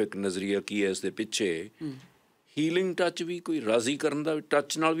ਸਾਇੰਟੀਫਿਕ ਨਜ਼ਰੀਆ ਕੀ ਹੈ ਇਸ ਦੇ ਪਿੱਛੇ, ਹੀਲਿੰਗ ਟੱਚ ਵੀ ਕੋਈ ਰਾਜ਼ੀ ਕਰਨ ਦਾ,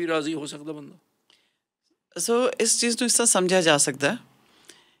 ਟੱਚ ਨਾਲ ਵੀ ਰਾਜ਼ੀ ਹੋ ਸਕਦਾ ਬੰਦਾ। ਸੋ ਇਸ ਚੀਜ਼ ਨੂੰ ਇਸ ਤਰ੍ਹਾਂ ਸਮਝਿਆ ਜਾ ਸਕਦਾ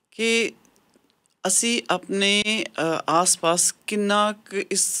ਕਿ ਅਸੀਂ ਆਪਣੇ ਆਸ ਪਾਸ ਕਿੰਨਾ ਕੁ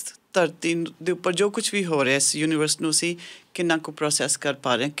ਇਸ ਧਰਤੀ ਦੇ ਉੱਪਰ ਜੋ ਕੁਛ ਵੀ ਹੋ ਰਿਹਾ, ਇਸ ਯੂਨੀਵਰਸ ਨੂੰ ਅਸੀਂ ਕਿੰਨਾ ਕੁ ਪ੍ਰੋਸੈਸ ਕਰ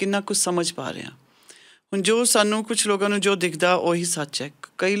ਪਾ ਰਹੇ ਹਾਂ, ਕਿੰਨਾ ਕੁ ਸਮਝ ਪਾ ਰਹੇ ਹਾਂ। ਹੁਣ ਜੋ ਸਾਨੂੰ ਕੁਛ ਲੋਕਾਂ ਨੂੰ ਜੋ ਦਿਖਦਾ ਉਹੀ ਸੱਚ ਹੈ।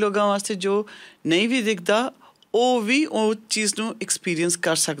 ਕਈ ਲੋਕਾਂ ਵਾਸਤੇ ਜੋ ਨਹੀਂ ਵੀ ਦਿਖਦਾ, ਉਹ ਵੀ ਉਹ ਚੀਜ਼ ਨੂੰ ਐਕਸਪੀਰੀਅੰਸ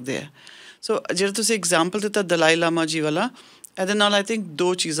ਕਰ ਸਕਦੇ ਆ। ਸੋ ਜਿਹੜਾ ਤੁਸੀਂ ਐਗਜ਼ਾਮਪਲ ਦਿੱਤਾ ਦਲਾਈ ਲਾਮਾ ਜੀ ਵਾਲਾ, ਇਹਦੇ ਨਾਲ ਆਈ ਥਿੰਕ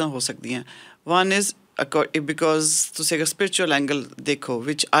 2 ਚੀਜ਼ਾਂ ਹੋ ਸਕਦੀਆਂ। ਵਨ ਇਜ਼ ਬਿਕੋਜ਼ ਤੁਸੀਂ ਅਗਰ ਸਪਿਰਿਚੁਅਲ ਐਂਗਲ ਦੇਖੋ,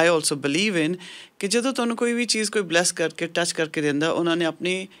 ਵਿਚ ਆਈ ਆਲਸੋ ਬਿਲੀਵ ਇਨ, ਕਿ ਜਦੋਂ ਤੁਹਾਨੂੰ ਕੋਈ ਵੀ ਚੀਜ਼ ਕੋਈ ਬਲੈਸ ਕਰਕੇ ਟੱਚ ਕਰਕੇ ਦਿੰਦਾ, ਉਹਨਾਂ ਨੇ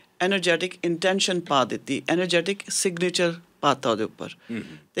ਆਪਣੀ ਐਨਰਜੈਟਿਕ ਇੰਟੈਂਸ਼ਨ ਪਾ ਦਿੱਤੀ, ਐਨਰਜੈਟਿਕ ਸਿਗਨੇਚਰ ਪਾਤਾ ਉਹਦੇ ਉੱਪਰ,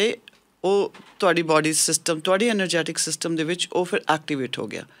 ਅਤੇ ਉਹ ਤੁਹਾਡੀ ਬੋਡੀ ਸਿਸਟਮ, ਤੁਹਾਡੀ ਐਨਰਜੈਟਿਕ ਸਿਸਟਮ ਦੇ ਵਿੱਚ ਉਹ ਫਿਰ ਐਕਟੀਵੇਟ ਹੋ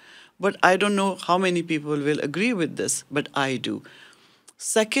ਗਿਆ। But I don't know how many people will agree with this, but I do.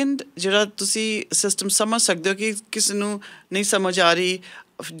 Second, ਜਿਹੜਾ ਤੁਸੀਂ ਸਿਸਟਮ ਸਮਝ ਸਕਦੇ ਹੋ ਕਿ ਕਿਸੇ ਨੂੰ ਨਹੀਂ ਸਮਝ ਆ ਰਹੀ,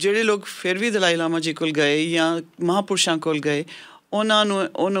 ਜਿਹੜੇ ਲੋਕ ਫਿਰ ਵੀ ਦਲਾਈ ਲਾਮਾ ਜੀ ਕੋਲ ਗਏ ਜਾਂ ਮਹਾਂਪੁਰਸ਼ਾਂ ਕੋਲ ਗਏ,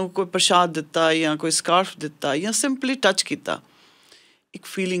 ਉਹਨੂੰ ਕੋਈ ਪ੍ਰਸ਼ਾਦ ਦਿੱਤਾ ਜਾਂ ਕੋਈ ਸਕਾਰਫ ਦਿੱਤਾ ਜਾਂ ਸਿੰਪਲੀ ਟੱਚ ਕੀਤਾ, ਇੱਕ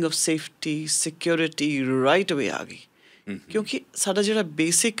feeling of safety, security right ਅਵੇ ਆ ਗਈ। ਕਿਉਂਕਿ ਸਾਡਾ ਜਿਹੜਾ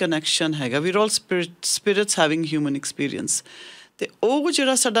ਬੇਸਿਕ ਕਨੈਕਸ਼ਨ ਹੈਗਾ, ਵੀਰ ਆਲ ਸਪਿਰਿਟਸ ਹੈਵਿੰਗ ਹਿਊਮਨ ਐਕਸਪੀਰੀਅੰਸ, ਅਤੇ ਉਹ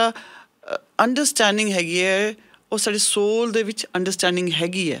ਜਿਹੜਾ ਸਾਡਾ ਅੰਡਰਸਟੈਂਡਿੰਗ ਹੈਗੀ ਹੈ, ਉਹ ਸਾਡੇ ਸੋਲ ਦੇ ਵਿੱਚ ਅੰਡਰਸਟੈਂਡਿੰਗ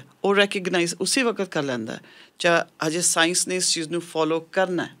ਹੈਗੀ ਹੈ, ਉਹ ਰੈਕਗਨਾਈਜ਼ ਉਸੇ ਵਕਤ ਕਰ ਲੈਂਦਾ, ਚਾਹੇ ਹਜੇ ਸਾਇੰਸ ਨੇ ਇਸ ਚੀਜ਼ ਨੂੰ ਫੋਲੋ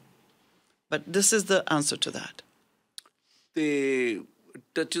ਕਰਨਾ, but this is the answer to that. ਅਤੇ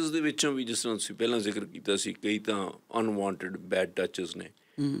ਟੱਚਸ ਦੇ ਵਿੱਚੋਂ ਵੀ ਜਿਸ ਤਰ੍ਹਾਂ ਤੁਸੀਂ ਪਹਿਲਾਂ ਜ਼ਿਕਰ ਕੀਤਾ ਸੀ, ਕਈ ਤਾਂ ਅਨਵਾਂਟਡ ਬੈਡ ਟੱਚਸ ਨੇ,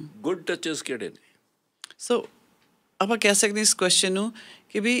 ਗੁੱਡ ਟੱਚਸ ਕਿਹੜੇ ਨੇ? ਸੋ ਆਪਾਂ ਕਹਿ ਸਕਦੇ ਇਸ ਕੁਐਸਚਨ ਨੂੰ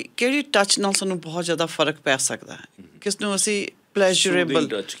ਕਿ ਵੀ ਕਿਹੜੀ ਟੱਚ ਨਾਲ ਸਾਨੂੰ ਬਹੁਤ ਜ਼ਿਆਦਾ ਫਰਕ ਪੈ ਸਕਦਾ ਹੈ, ਕਿਸ ਨੂੰ ਅਸੀਂ ਪਲੈਜ਼ਰੇਬਲ,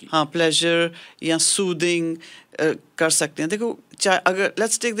 ਪਲੈਜ਼ਰ ਜਾਂ ਸੂਦਿੰਗ ਕਰ ਸਕਦੇ ਹਾਂ। ਦੇਖੋ, ਅਗਰ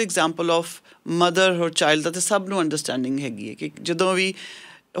let's take the example of mother ਔਰ ਚਾਈਲਡ ਦਾ, ਤਾਂ ਸਭ ਨੂੰ ਅੰਡਰਸਟੈਂਡਿੰਗ ਹੈਗੀ ਹੈ ਕਿ ਜਦੋਂ ਵੀ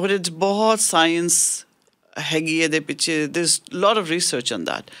ਉਹਦੇ 'ਚ ਬਹੁਤ ਸਾਇੰਸ ਹੈਗੀ ਇਹਦੇ ਪਿੱਛੇ, ਦਿਸ lot of research on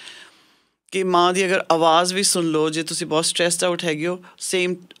that, ਕਿ ਮਾਂ ਦੀ ਅਗਰ ਆਵਾਜ਼ ਵੀ ਸੁਣ ਲਓ, ਜੇ ਤੁਸੀਂ ਬਹੁਤ ਸਟ੍ਰੈਸਡ ਆਊਟ ਹੈਗੇ ਹੋ,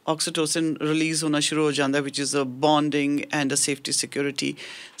 ਸੇਮ ਆਕਸੀਟੋਸਿਨ ਰਿਲੀਜ਼ ਹੋਣਾ ਸ਼ੁਰੂ ਹੋ ਜਾਂਦਾ, ਵਿਚ is a bonding and a safety security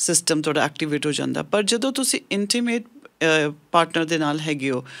system ਤੁਹਾਡਾ ਐਕਟੀਵੇਟ ਹੋ ਜਾਂਦਾ। ਪਰ ਜਦੋਂ ਤੁਸੀਂ ਇੰਟੀਮੇਟ ਪਾਰਟਨਰ ਦੇ ਨਾਲ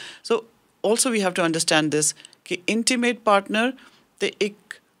ਹੈਗੇ ਹੋ, ਸੋ also we have to understand ਦਿਸ ਕਿ ਇੰਟੀਮੇਟ ਪਾਰਟਨਰ ਅਤੇ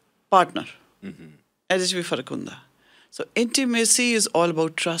ਇੱਕ ਪਾਰਟਨਰ ਇਹਦੇ 'ਚ ਵੀ ਫਰਕ ਹੁੰਦਾ। ਸੋ ਇੰਟੀਮੇਸੀ ਇਜ਼ ਆਲ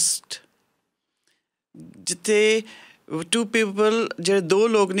ਅਬਾਊਟ ਟਰਸਟ। ਜਿੱਥੇ ਟੂ ਪੀਪਲ, ਜਿਹੜੇ ਦੋ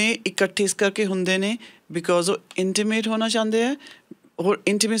ਲੋਕ ਨੇ, ਇਕੱਠੇ ਇਸ ਕਰਕੇ ਹੁੰਦੇ ਨੇ ਬਿਕੋਜ਼ ਉਹ ਇੰਟੀਮੇਟ ਹੋਣਾ ਚਾਹੁੰਦੇ ਹੈ। ਹੋਰ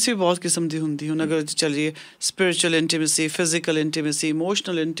ਇੰਟੀਮੇਸੀ ਬਹੁਤ ਕਿਸਮ ਦੀ ਹੁੰਦੀ। ਹੁਣ ਅਗਰ ਚੱਲੀਏ spiritual ਇੰਟੀਮੇਸੀ, physical ਇੰਟੀਮੇਸੀ,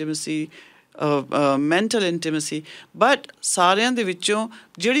 emotional ਇੰਟੀਮੇਸੀ, mental ਇੰਟੀਮੇਸੀ, but ਸਾਰਿਆਂ ਦੇ ਵਿੱਚੋਂ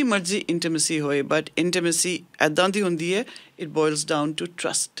ਜਿਹੜੀ ਮਰਜ਼ੀ ਇੰਟੀਮੇਸੀ ਹੋਏ, ਬਟ ਇੰਟੀਮੇਸੀ ਇੱਦਾਂ ਦੀ ਹੁੰਦੀ ਹੈ, ਇਟ ਬੋਇਲਸ ਡਾਊਨ ਟੂ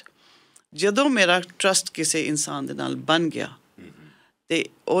ਟਰਸਟ। ਜਦੋਂ ਮੇਰਾ ਟਰਸਟ ਕਿਸੇ ਇਨਸਾਨ ਦੇ ਨਾਲ ਬਣ ਗਿਆ ਅਤੇ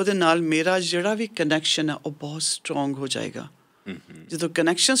ਉਹਦੇ ਨਾਲ ਮੇਰਾ ਜਿਹੜਾ ਵੀ ਕਨੈਕਸ਼ਨ ਹੈ ਉਹ ਬਹੁਤ ਸਟਰੋਂਗ ਹੋ ਜਾਏਗਾ। ਜਦੋਂ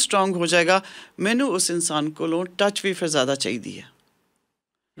ਕਨੈਕਸ਼ਨ ਸਟਰੋਂਗ ਹੋ ਜਾਏਗਾ, ਮੈਨੂੰ ਉਸ ਇਨਸਾਨ ਕੋਲੋਂ ਟੱਚ ਵੀ ਫਿਰ ਜ਼ਿਆਦਾ ਚਾਹੀਦੀ ਹੈ।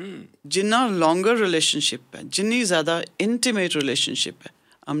 ਜਿੰਨਾ ਲੌਂਗਰ ਰਿਲੇਸ਼ਨਸ਼ਿਪ ਹੈ, ਜਿੰਨੀ ਜ਼ਿਆਦਾ ਇੰਟੀਮੇਟ ਰਿਲੇਸ਼ਨਸ਼ਿਪ ਹੈ,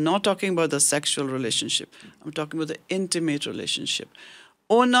 I'm not talking about the sexual relationship, I'm talking about the intimate relationship,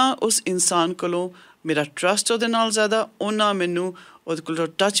 ਉਹਨਾਂ ਉਸ ਇਨਸਾਨ ਕੋਲੋਂ ਮੇਰਾ ਟਰਸਟ ਉਹਦੇ ਨਾਲ ਜ਼ਿਆਦਾ, ਉਹਨਾਂ ਮੈਨੂੰ ਉਹਦੇ ਕੋਲੋਂ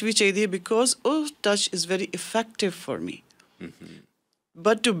ਟੱਚ ਵੀ ਚਾਹੀਦੀ ਹੈ, ਬਿਕੋਜ਼ ਉਹ touch is very effective for me.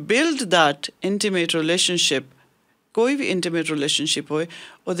 But to build that intimate relationship, ਕੋਈ ਵੀ ਇੰਟੀਮੇਟ ਰਿਲੇਸ਼ਨਸ਼ਿਪ ਹੋਏ,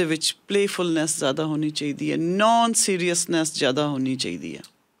 ਉਹਦੇ ਵਿੱਚ ਪਲੇਫੁਲਨੈਸ ਜ਼ਿਆਦਾ ਹੋਣੀ ਚਾਹੀਦੀ ਹੈ, ਨੋਨ ਸੀਰੀਅਸਨੈਸ ਜ਼ਿਆਦਾ ਹੋਣੀ ਚਾਹੀਦੀ ਹੈ।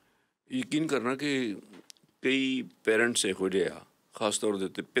 ਯਕੀਨ ਕਰਨਾ ਕਿ ਕਈ ਪੇਰੈਂਟਸ ਇਹੋ ਜਿਹੇ ਆ, ਖਾਸ ਤੌਰ ਦੇ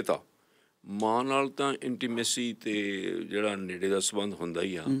ਉੱਤੇ ਪਿਤਾ, ਮਾਂ ਨਾਲ ਤਾਂ ਇੰਟੀਮੇਸੀ ਅਤੇ ਜਿਹੜਾ ਨੇੜੇ ਦਾ ਸੰਬੰਧ ਹੁੰਦਾ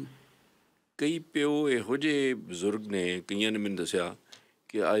ਹੀ ਆ। ਕਈ ਪਿਓ ਇਹੋ ਜਿਹੇ ਬਜ਼ੁਰਗ ਨੇ, ਕਈਆਂ ਨੇ ਮੈਨੂੰ ਦੱਸਿਆ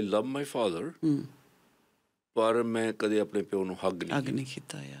ਕਿ ਆਈ ਲਵ ਮਾਈ ਫਾਦਰ, ਪਰ ਮੈਂ ਕਦੇ ਆਪਣੇ ਪਿਓ ਨੂੰ ਹੱਗ ਨਹੀਂ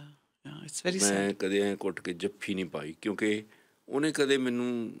ਕੀਤਾ। ਮੈਂ ਕਦੇ ਐਂ ਘੁੱਟ ਕੇ ਜੱਫੀ ਨਹੀਂ ਪਾਈ, ਕਿਉਂਕਿ ਉਹਨੇ ਕਦੇ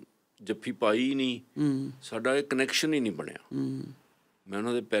ਮੈਨੂੰ ਜੱਫੀ ਪਾਈ ਹੀ ਨਹੀਂ, ਸਾਡਾ ਇਹ ਕਨੈਕਸ਼ਨ ਹੀ ਨਹੀਂ ਬਣਿਆ। ਮੈਂ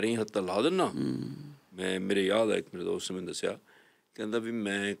ਉਹਨਾਂ ਦੇ ਪੈਰੀਂ ਹੱਥ ਲਾ ਦਿੰਦਾ। ਮੇਰੇ ਯਾਦ ਆ, ਇੱਕ ਮੇਰੇ ਦੋਸਤ ਨੇ ਮੈਨੂੰ ਦੱਸਿਆ, ਕਹਿੰਦਾ ਵੀ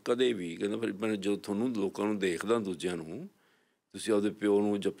ਮੈਂ ਕਦੇ ਵੀ, ਕਹਿੰਦਾ ਫਿਰ ਮੈਂ ਜਦੋਂ ਤੁਹਾਨੂੰ ਲੋਕਾਂ ਨੂੰ ਦੇਖਦਾ, ਦੂਜਿਆਂ ਨੂੰ, ਤੁਸੀਂ ਆਪਦੇ ਪਿਓ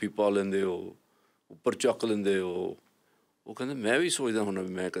ਨੂੰ ਜੱਫੀ ਪਾ ਲੈਂਦੇ ਹੋ, ਉੱਪਰ ਚੱਕ ਲੈਂਦੇ ਹੋ, ਉਹ ਕਹਿੰਦਾ ਮੈਂ ਵੀ ਸੋਚਦਾ ਹੁੰਦਾ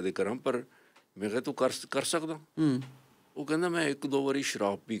ਵੀ ਮੈਂ ਕਦੇ ਕਰਾਂ, ਪਰ ਮੈਂ ਕਿਹਾ ਤੂੰ ਕਰ ਸਕਦਾ? ਉਹ ਕਹਿੰਦਾ ਮੈਂ 1-2 ਵਾਰੀ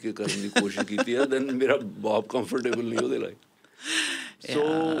ਸ਼ਰਾਬ ਪੀ ਕੇ ਕਰਨ ਦੀ ਕੋਸ਼ਿਸ਼ ਕੀਤੀ ਆ, ਦੈਨ ਮੇਰਾ ਬਾਪ ਕੰਫਰਟੇਬਲ ਨਹੀਂ ਉਹਦੇ ਲਈ। ਸੋ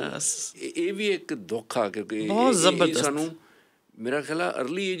ਇਹ ਵੀ ਇੱਕ ਦੁੱਖ ਆ, ਕਿਉਂਕਿ ਸਾਨੂੰ ਮੇਰਾ ਖਿਆਲ ਆ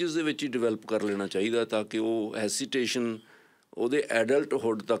ਅਰਲੀ ਏਜਸ ਦੇ ਵਿੱਚ ਹੀ ਡਿਵੈਲਪ ਕਰ ਲੈਣਾ ਚਾਹੀਦਾ, ਤਾਂ ਕਿ ਉਹ ਹੈਸੀਟੇਸ਼ਨ ਉਹਦੇ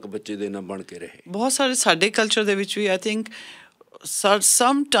ਐਡਲਟਹੁੱਡ ਤੱਕ ਬੱਚੇ ਦੇ ਨਾਲ ਬਣ ਕੇ ਰਹੇ। ਬਹੁਤ ਸਾਰੇ ਸਾਡੇ ਕਲਚਰ ਦੇ ਵਿੱਚ ਵੀ I think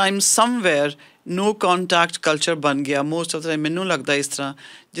some time somewhere no contact culture ਬਣ ਗਿਆ ਮੋਸਟ ਆਫ ਦਾ ਟਾਈਮ। ਮੈਨੂੰ ਲੱਗਦਾ ਇਸ ਤਰ੍ਹਾਂ,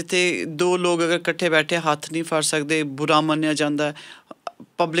 ਜਿੱਥੇ ਦੋ ਲੋਕ ਅਗਰ ਇਕੱਠੇ ਬੈਠੇ ਹੱਥ ਨਹੀਂ ਫੜ ਸਕਦੇ, ਬੁਰਾ ਮੰਨਿਆ ਜਾਂਦਾ।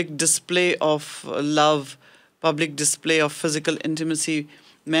 Public display of love, public display of physical ਇੰਟੀਮੇਸੀ,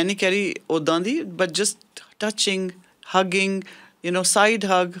 ਮੈਂ ਨਹੀਂ ਕਹਿ ਰਹੀ ਉੱਦਾਂ ਦੀ, but just touching, ਹਗਿੰਗ, side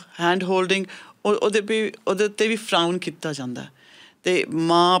ਹਗ, hand holding, ਉਹਦੇ ਉੱਤੇ ਵੀ ਫਰਾਊਨ ਕੀਤਾ ਜਾਂਦਾ। ਅਤੇ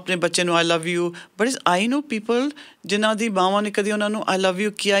ਮਾਂ ਆਪਣੇ ਬੱਚੇ ਨੂੰ ਆਈ love you, but I no people ਜਿਨ੍ਹਾਂ ਦੀ ਮਾਵਾਂ ਨੇ ਕਦੀ ਉਹਨਾਂ ਨੂੰ ਆਈ ਲਵ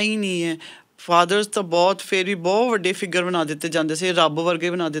ਯੂ ਕਿਹਾ ਹੀ ਨਹੀਂ ਹੈ। ਫਾਦਰਸ ਤਾਂ ਬਹੁਤ, ਫਿਰ ਵੀ ਬਹੁਤ ਵੱਡੇ ਫਿਗਰ ਬਣਾ ਦਿੱਤੇ ਜਾਂਦੇ ਸੀ, ਰੱਬ ਵਰਗੇ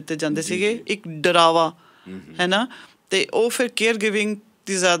ਬਣਾ ਦਿੱਤੇ ਜਾਂਦੇ ਸੀਗੇ, ਇੱਕ ਡਰਾਵਾ, ਹੈ ਨਾ। ਅਤੇ ਉਹ ਫਿਰ ਕੇਅਰ ਗਿਵਿੰਗ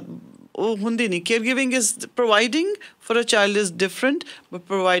ਦੀ ਉਹ ਹੁੰਦੀ ਨਹੀਂ। Care giving is providing for a child is different, but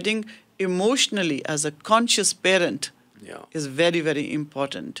providing emotionally as a conscious parent is very very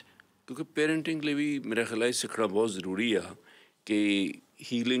important. ਕਿਉਂਕਿ ਪੇਰੈਂਟਿੰਗ ਲਈ ਵੀ ਮੇਰਾ ਖਿਆਲ ਇਹ ਸਿੱਖਣਾ ਬਹੁਤ ਜ਼ਰੂਰੀ ਆ ਕਿ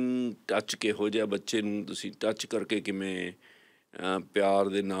ਹੀਲਿੰਗ ਟੱਚ ਕਿਹੋ ਜਿਹਾ, ਬੱਚੇ ਨੂੰ ਤੁਸੀਂ ਟੱਚ ਕਰਕੇ ਕਿਵੇਂ ਪਿਆਰ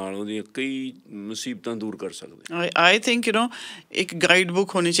ਦੇ ਨਾਲ ਉਹਦੀਆਂ ਕਈ ਮੁਸੀਬਤਾਂ ਦੂਰ ਕਰ ਸਕਦੇ। ਆਈ ਥਿੰਕ ਇੱਕ ਗਾਈਡ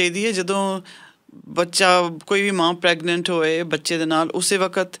ਬੁੱਕ ਹੋਣੀ ਚਾਹੀਦੀ ਹੈ ਜਦੋਂ ਬੱਚਾ, ਕੋਈ ਵੀ ਮਾਂ ਪ੍ਰੈਗਨੈਂਟ ਹੋਏ ਬੱਚੇ ਦੇ ਨਾਲ, ਉਸੇ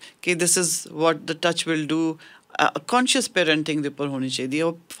ਵਕਤ ਕਿ this is what the touch will do. Conscious parenting ਦੇ ਉੱਪਰ ਹੋਣੀ ਚਾਹੀਦੀ ਹੈ।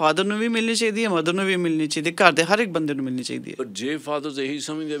 ਉਹ ਫਾਦਰ ਨੂੰ ਵੀ ਮਿਲਣੀ ਚਾਹੀਦੀ ਹੈ, ਮਦਰ ਨੂੰ ਵੀ ਮਿਲਣੀ ਚਾਹੀਦੀ ਹੈ, ਘਰ ਦੇ ਹਰ ਇੱਕ ਬੰਦੇ ਨੂੰ ਮਿਲਣੀ ਚਾਹੀਦੀ ਹੈ। ਪਰ ਜੇ ਫਾਦਰਸ ਇਹੀ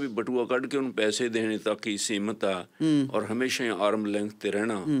ਸਮਝਦੇ ਵੀ ਬਟੂਆ ਕੱਢ ਕੇ ਉਹਨੂੰ ਪੈਸੇ ਦੇਣੇ ਤੱਕ ਹੀ ਸੀਮਤ ਆ ਔਰ ਹਮੇਸ਼ਾ ਹੀ ਆਰਮ ਲੈਂਥ 'ਤੇ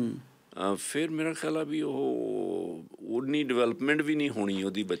ਰਹਿਣਾ, ਫਿਰ ਮੇਰਾ ਖਿਆਲ ਆ ਵੀ ਉਹ ਉਨੀ ਡਿਵੈਲਪਮੈਂਟ ਵੀ ਨਹੀਂ ਹੋਣੀ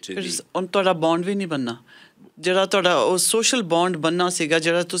ਉਹਦੀ ਬੱਚੇ ਦੀ। ਤੁਹਾਡਾ ਬੌਂਡ ਵੀ ਨਹੀਂ ਬਣਨਾ, ਜਿਹੜਾ ਤੁਹਾਡਾ ਉਹ ਸੋਸ਼ਲ ਬੌਂਡ ਬਣਨਾ ਸੀਗਾ,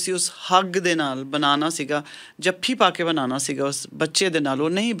 ਜਿਹੜਾ ਤੁਸੀਂ ਉਸ ਹੱਗ ਦੇ ਨਾਲ ਬਣਾਉਣਾ ਸੀਗਾ, ਜੱਫੀ ਪਾ ਕੇ ਬਣਾਉਣਾ ਸੀਗਾ ਉਸ ਬੱਚੇ ਦੇ ਨਾਲ, ਉਹ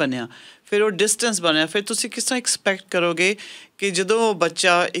ਨਹੀਂ ਬਣਿਆ। ਫਿਰ ਉਹ ਡਿਸਟੈਂਸ ਬਣਿਆ। ਫਿਰ ਤੁਸੀਂ ਕਿਸ ਤਰ੍ਹਾਂ ਐਕਸਪੈਕਟ ਕਰੋਗੇ ਕਿ ਜਦੋਂ ਉਹ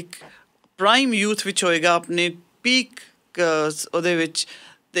ਬੱਚਾ ਇੱਕ ਪ੍ਰਾਈਮ ਯੂਥ ਵਿੱਚ ਹੋਏਗਾ, ਆਪਣੇ ਪੀਕ ਉਹਦੇ ਵਿੱਚ,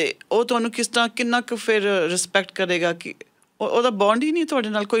 ਅਤੇ ਉਹ ਤੁਹਾਨੂੰ ਕਿਸ ਤਰ੍ਹਾਂ, ਕਿੰਨਾ ਕੁ ਫਿਰ ਰਿਸਪੈਕਟ ਕਰੇਗਾ ਕਿ ਉਹਦਾ ਬੌਂਡ ਹੀ ਨਹੀਂ ਤੁਹਾਡੇ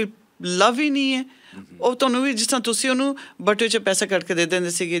ਨਾਲ, ਕੋਈ ਲਵ ਹੀ ਨਹੀਂ ਹੈ। ਉਹ ਤੁਹਾਨੂੰ ਵੀ ਜਿਸ ਤਰ੍ਹਾਂ ਤੁਸੀਂ ਉਹਨੂੰ ਬਟੂਏ 'ਚ ਪੈਸੇ ਕੱਢ ਕੇ ਦੇ ਦਿੰਦੇ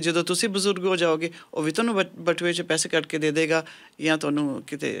ਸੀਗੇ, ਜਦੋਂ ਤੁਸੀਂ ਬਜ਼ੁਰਗ ਹੋ ਜਾਓਗੇ ਉਹ ਵੀ ਤੁਹਾਨੂੰ ਬਟੂਏ 'ਚ ਪੈਸੇ ਕੱਢ ਕੇ ਦੇ ਦੇਗਾ ਜਾਂ ਤੁਹਾਨੂੰ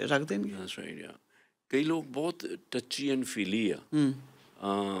ਕਿਤੇ ਰੱਖ ਦੇਣਗੇ। ਕਈ ਲੋਕ ਬਹੁਤ ਟੱਚੀ ਐਂਡ ਫੀਲੀ ਆ,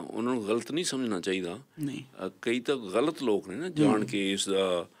 ਉਹਨਾਂ ਨੂੰ ਗਲਤ ਨਹੀਂ ਸਮਝਣਾ ਚਾਹੀਦਾ। ਕਈ ਤਾਂ ਗਲਤ ਲੋਕ ਨੇ ਨਾ, ਜਾਣ ਕੇ ਇਸ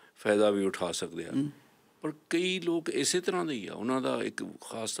ਦਾ ਫਾਇਦਾ ਵੀ ਉਠਾ ਸਕਦੇ ਆ। ਪਰ ਕਈ ਲੋਕ ਇਸੇ ਤਰ੍ਹਾਂ ਦੇ ਹੀ ਆ, ਉਹਨਾਂ ਦਾ ਇੱਕ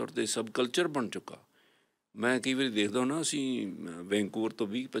ਖਾਸ ਤੌਰ 'ਤੇ ਸਬ ਕਲਚਰ ਬਣ ਚੁੱਕਾ। ਮੈਂ ਕਈ ਵਾਰੀ ਦੇਖਦਾ ਨਾ, ਅਸੀਂ ਵੈਨਕੂਵਰ ਤੋਂ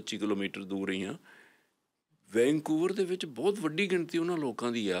 20-25 ਕਿਲੋਮੀਟਰ ਦੂਰ ਹੀ ਹਾਂ। ਵੈਨਕੂਵਰ ਦੇ ਵਿੱਚ ਬਹੁਤ ਵੱਡੀ ਗਿਣਤੀ ਉਹਨਾਂ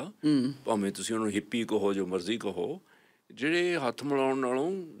ਲੋਕਾਂ ਦੀ ਆ, ਭਾਵੇਂ ਤੁਸੀਂ ਉਹਨਾਂ ਨੂੰ ਹਿੱਪੀ ਕਹੋ, ਜੋ ਮਰਜ਼ੀ ਕਹੋ, ਜਿਹੜੇ ਹੱਥ ਮਿਲਾਉਣ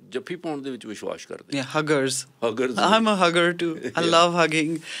ਨਾਲੋਂ ਜੱਫੀ ਪਾਉਣ ਦੇ ਵਿੱਚ ਵਿਸ਼ਵਾਸ ਕਰਦੇ। ਹਗਰਸ। I'm a hugger too. I love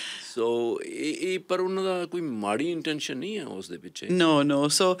hugging. ਸੋ ਇਹ ਪਰ ਉਹਨਾਂ ਦਾ ਕੋਈ ਮਾੜੀ ਇੰਟੈਂਸ਼ਨ ਨਹੀਂ ਹੈ ਉਸ ਦੇ ਪਿੱਛੇ। ਨੋ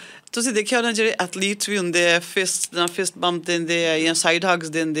ਸੋ ਤੁਸੀਂ ਦੇਖਿਆ ਹੋਣਾ ਜਿਹੜੇ ਐਥਲੀਟਸ ਵੀ ਹੁੰਦੇ ਆ, ਫਿਸਟ ਬੰਪ ਦਿੰਦੇ ਆ ਜਾਂ ਸਾਈਡ ਹਗਸ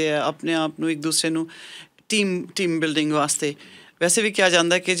ਦਿੰਦੇ ਆ ਆਪਣੇ ਆਪ ਨੂੰ, ਇੱਕ ਦੂਸਰੇ ਨੂੰ ਟੀਮ ਬਿਲਡਿੰਗ ਵਾਸਤੇ। ਵੈਸੇ ਵੀ ਕਿਹਾ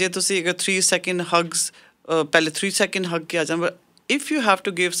ਜਾਂਦਾ ਕਿ ਜੇ ਤੁਸੀਂ ਅਗਰ 3 ਸੈਕਿੰਡ ਹਗਸ, ਪਹਿਲੇ 3 ਸੈਕਿੰਡ ਹੱਗ ਕਿਹਾ ਜਾਂਦਾ, if you have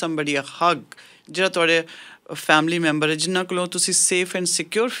to give somebody ਅ ਹੱਗ, ਜਿਹੜਾ ਤੁਹਾਡੇ ਫੈਮਿਲੀ ਮੈਂਬਰ ਹੈ, ਜਿਨ੍ਹਾਂ ਕੋਲੋਂ ਤੁਸੀਂ ਸੇਫ ਐਂਡ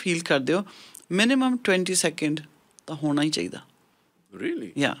ਸਿਕਿਉਰ ਫੀਲ ਕਰਦੇ ਹੋ, ਮਿਨੀਮਮ 20 ਸੈਕਿੰਡ ਤਾਂ ਹੋਣਾ ਹੀ ਚਾਹੀਦਾ।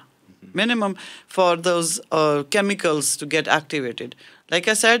 Really? Yeah. Minimum for those chemicals to get activated. Like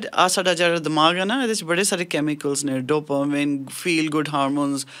I said, ਸਾਡਾ ਜਿਹੜਾ ਦਿਮਾਗ ਹੈ ਨਾ, ਇਹਦੇ 'ਚ ਬੜੇ ਸਾਰੇ ਕੈਮੀਕਲਸ ਨੇ, dopamine, feel good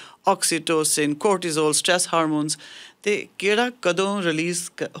hormones, ਆਕਸੀਟੋਸਿਨ, cortisol, stress hormones, ਅਤੇ ਕਿਹੜਾ ਕਦੋਂ ਰਿਲੀਜ਼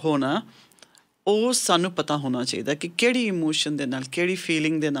ਹੋਣਾ ਉਹ ਸਾਨੂੰ ਪਤਾ ਹੋਣਾ ਚਾਹੀਦਾ ਕਿ ਕਿਹੜੀ ਇਮੋਸ਼ਨ ਦੇ ਨਾਲ, ਕਿਹੜੀ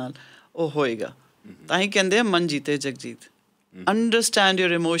ਫੀਲਿੰਗ ਦੇ ਨਾਲ ਉਹ ਹੋਏਗਾ। ਤਾਂ ਹੀ ਕਹਿੰਦੇ ਆ ਮਨ ਜੀਤੇ ਜਗਜੀਤ। Understand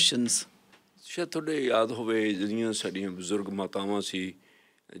your emotions. ਸ਼ਾਇਦ ਤੁਹਾਡੇ ਯਾਦ ਹੋਵੇ, ਜਿਹੜੀਆਂ ਸਾਡੀਆਂ ਬਜ਼ੁਰਗ ਮਾਤਾਵਾਂ ਸੀ,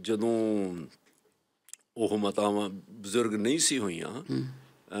 ਜਦੋਂ ਉਹ ਮਾਤਾਵਾਂ ਬਜ਼ੁਰਗ ਨਹੀਂ ਸੀ ਹੋਈਆਂ,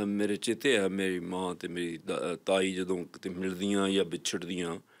 ਮੇਰੇ ਚੇਤੇ ਆ ਮੇਰੀ ਮਾਂ ਅਤੇ ਮੇਰੀ ਤਾਈ ਜਦੋਂ ਕਿਤੇ ਮਿਲਦੀਆਂ ਜਾਂ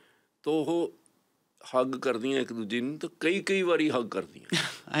ਵਿਛੜਦੀਆਂ ਤਾਂ ਉਹ ਹੱਗ ਕਰਦੀਆਂ ਇੱਕ ਦੂਜੇ ਨੂੰ, ਤਾਂ ਕਈ ਵਾਰੀ ਹੱਗ ਕਰਦੀਆਂ।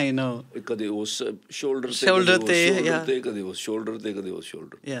 ਆਈ ਨੋ। ਕਦੇ ਉਸ ਸ਼ੋਲਡਰ ਤੇ, ਕਦੇ ਉਸ ਸ਼ੋਲਡਰ ਤੇ, ਕਦੇ ਉਸ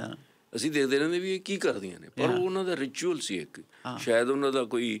ਸ਼ੋਲਡਰ। ਅਸੀਂ ਦੇਖਦੇ ਰਹਿੰਦੇ ਵੀ ਇਹ ਕੀ ਕਰਦੀਆਂ ਨੇ, ਪਰ ਉਹ ਉਹਨਾਂ ਦਾ ਰਿਚੁਅਲ ਸੀ ਇੱਕ। ਸ਼ਾਇਦ ਉਹਨਾਂ ਦਾ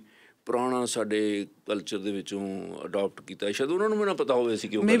ਕੋਈ ਪੁਰਾਣਾ ਸਾਡੇ ਕਲਚਰ ਦੇ ਵਿੱਚੋਂ ਅਡੋਪਟ ਕੀਤਾ, ਸ਼ਾਇਦ ਉਹਨਾਂ ਨੂੰ ਵੀ ਨਾ ਪਤਾ ਹੋਵੇ ਸੀ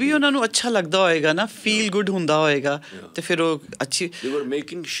ਕਿ ਮੇ ਬੀ ਉਹਨਾਂ ਨੂੰ ਅੱਛਾ ਲੱਗਦਾ ਹੋਏਗਾ ਨਾ, ਫੀਲ ਗੁੱਡ ਹੁੰਦਾ ਹੋਏਗਾ, ਅਤੇ ਫਿਰ ਉਹ ਅੱਛੀ they were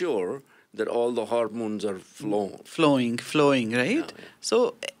making sure that all the hormones are flowing, right? So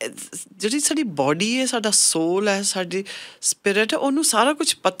ਜਿਹੜੀ ਸਾਡੀ ਬੋਡੀ ਹੈ, ਸਾਡਾ ਸੋਲ ਹੈ, ਸਾਡੀ ਸਪਿਰਿਟ ਹੈ, ਉਹਨੂੰ ਸਾਰਾ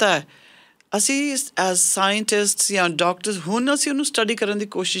ਕੁਛ ਪਤਾ ਹੈ। ਅਸੀਂ ਐਜ਼ ਸਾਇੰਟਿਸਟ ਜਾਂ ਡਾਕਟਰਸ ਹੁਣ ਅਸੀਂ ਉਹਨੂੰ ਸਟੱਡੀ ਕਰਨ ਦੀ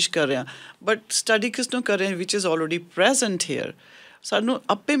ਕੋਸ਼ਿਸ਼ ਕਰ ਰਹੇ ਹਾਂ, ਬਟ ਸਟੱਡੀ ਕਿਸ ਨੂੰ ਕਰ ਰਹੇ ਹਾਂ, ਵਿਚ ਇਜ਼ ਆਲਰੇਡੀ ਪ੍ਰੈਜ਼ੈਂਟ ਹੇਅਰ। ਸਾਨੂੰ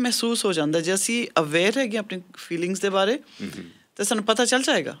ਆਪੇ ਮਹਿਸੂਸ ਹੋ ਜਾਂਦਾ, ਜੇ ਅਸੀਂ ਅਵੇਅਰ ਹੈਗੇ ਆਪਣੀ ਫੀਲਿੰਗਸ ਦੇ ਬਾਰੇ, ਤਾਂ ਸਾਨੂੰ ਪਤਾ ਚੱਲ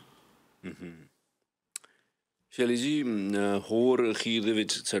ਜਾਏਗਾ। ਸ਼ੈਲੀ ਜੀ, ਹੋਰ ਅਖੀਰ ਦੇ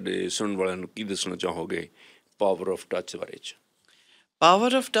ਵਿੱਚ ਸਾਡੇ ਸੁਣਨ ਵਾਲਿਆਂ ਨੂੰ ਕੀ ਦੱਸਣਾ ਚਾਹੋਗੇ ਪਾਵਰ ਆਫ ਟੱਚ ਬਾਰੇ 'ਚ?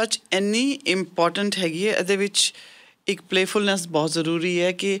 ਪਾਵਰ ਆਫ ਟੱਚ ਇੰਨੀ ਇੰਪੋਰਟੈਂਟ ਹੈਗੀ ਹੈ। ਇਹਦੇ ਵਿੱਚ ਇੱਕ ਪਲੇਫੁਲਨੈਸ ਬਹੁਤ ਜ਼ਰੂਰੀ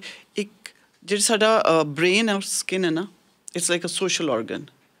ਹੈ ਕਿ ਇੱਕ ਜਿਹੜੀ ਸਾਡਾ ਬ੍ਰੇਨ ਔਰ ਸਕਿਨ ਹੈ ਨਾ, it's like a social Oregon.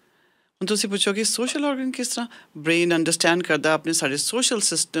 ਹੁਣ ਤੁਸੀਂ ਪੁੱਛੋਗੇ ਸੋਸ਼ਲ ਔਰਗਨ ਕਿਸ ਤਰ੍ਹਾਂ? ਬ੍ਰੇਨ ਅੰਡਰਸਟੈਂਡ ਕਰਦਾ ਆਪਣੇ ਸਾਡੇ ਸੋਸ਼ਲ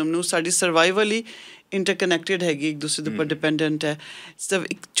ਸਿਸਟਮ ਨੂੰ, ਸਾਡੀ ਸਰਵਾਈਵਲ ਹੀ ਇੰਟਰਕਨੈਕਟਿਡ ਹੈਗੀ, ਇੱਕ ਦੂਸਰੇ ਦੇ ਉੱਪਰ ਡਿਪੈਂਡੈਂਟ ਹੈ।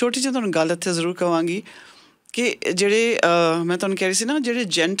 ਇੱਕ ਛੋਟੀ ਜਿਹੀ ਤੁਹਾਨੂੰ ਗੱਲ ਇੱਥੇ ਜ਼ਰੂਰ ਕਹਾਂਗੀ ਕਿ ਜਿਹੜੇ ਮੈਂ ਤੁਹਾਨੂੰ ਕਹਿ ਰਹੀ ਸੀ ਨਾ, ਜਿਹੜੇ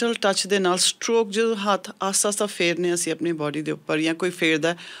ਜੈਂਟਲ ਟੱਚ ਦੇ ਨਾਲ ਸਟਰੋਕ, ਜਦੋਂ ਹੱਥ ਆਸਤਾ ਆਸਤਾ ਫੇਰਨੇ ਅਸੀਂ ਆਪਣੀ ਬਾਡੀ ਦੇ ਉੱਪਰ, ਜਾਂ ਕੋਈ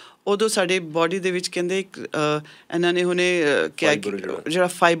ਫੇਰਦਾ, ਉਦੋਂ ਸਾਡੇ ਬਾਡੀ ਦੇ ਵਿੱਚ ਕਹਿੰਦੇ ਇੱਕ ਇਹਨਾਂ ਨੇ ਹੁਣੇ ਕਿਹਾ ਕਿ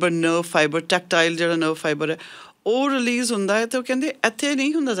ਜਿਹੜਾ ਨਰਵ ਫਾਈਬਰ, ਟੈਕਟਾਈਲ ਜਿਹੜਾ ਨਰਵ ਫਾਈਬਰ ਹੈ, ਉਹ ਰਿਲੀਜ਼ ਹੁੰਦਾ ਹੈ। ਅਤੇ ਉਹ ਕਹਿੰਦੇ ਇੱਥੇ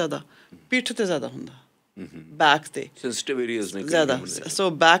ਨਹੀਂ ਹੁੰਦਾ ਜ਼ਿਆਦਾ, ਪਿੱਠ 'ਤੇ ਜ਼ਿਆਦਾ ਹੁੰਦਾ, ਬੈਕ 'ਤੇ ਜ਼ਿਆਦਾ। ਸੋ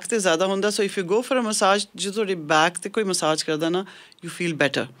ਬੈਕ 'ਤੇ ਜ਼ਿਆਦਾ ਹੁੰਦਾ। ਸੋ if you go for a massage, ਜਦੋਂ ਤੁਹਾਡੀ ਬੈਕ 'ਤੇ ਕੋਈ ਮਸਾਜ ਕਰਦਾ ਨਾ, ਯੂ ਫੀਲ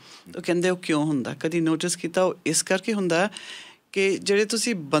ਬੈਟਰ। ਉਹ ਕਹਿੰਦੇ ਉਹ ਕਿਉਂ ਹੁੰਦਾ, ਕਦੀ ਨੋਟਿਸ ਕੀਤਾ? ਉਹ ਇਸ ਕਰਕੇ ਹੁੰਦਾ ਕਿ ਜਿਹੜੇ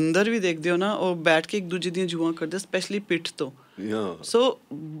ਤੁਸੀਂ ਬੰਦਰ ਵੀ ਦੇਖਦੇ ਹੋ ਨਾ, ਉਹ ਬੈਠ ਕੇ ਇੱਕ ਦੂਜੇ ਦੀਆਂ ਜੂਆਂ ਕਰਦੇ, ਸਪੈਸ਼ਲੀ ਪਿੱਠ ਤੋਂ। ਸੋ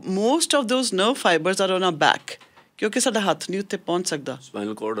most of those nerve fibres are on a back, ਕਿਉਂਕਿ ਸਾਡਾ ਹੱਥ ਨਹੀਂ ਉੱਥੇ ਪਹੁੰਚ ਸਕਦਾ।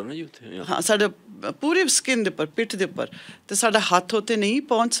 ਸਪਾਈਨਲ ਕੋਰਡ ਹੈ ਨਾ ਜੀ ਉੱਥੇ। ਹਾਂ, ਸਾਡਾ ਪੂਰੀ ਸਕਿਨ ਦੇ ਉੱਪਰ, ਪਿੱਠ ਦੇ ਉੱਪਰ, ਅਤੇ ਸਾਡਾ ਹੱਥ ਉੱਥੇ ਨਹੀਂ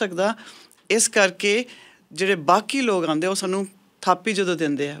ਪਹੁੰਚ ਸਕਦਾ। ਇਸ ਕਰਕੇ ਜਿਹੜੇ ਬਾਕੀ ਲੋਕ ਆਉਂਦੇ, ਉਹ ਸਾਨੂੰ ਥਾਪੀ ਜਦੋਂ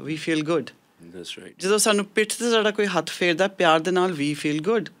ਦਿੰਦੇ ਆ, ਵੀ ਫੀਲ ਗੁੱਡ। ਜਦੋਂ ਸਾਨੂੰ ਪਿੱਠ 'ਤੇ ਸਾਡਾ ਕੋਈ ਹੱਥ ਫੇਰਦਾ ਪਿਆਰ ਦੇ ਨਾਲ, ਵੀ ਫੀਲ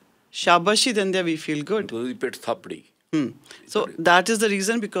ਗੁੱਡ। ਸ਼ਾਬਾਸ਼ੀ ਦਿੰਦੇ ਆ, ਵੀ ਫੀਲ ਗੁੱਡ। ਪਿੱਠ ਥਾਪੜੀ। So that is the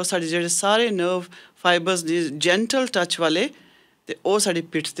reason, because ਸਾਡੇ ਜਿਹੜੇ ਸਾਰੇ ਨਰਵ ਫਾਈਬਰਸ ਜੈਂਟਲ ਟੱਚ ਵਾਲੇ, ਅਤੇ ਉਹ ਸਾਡੀ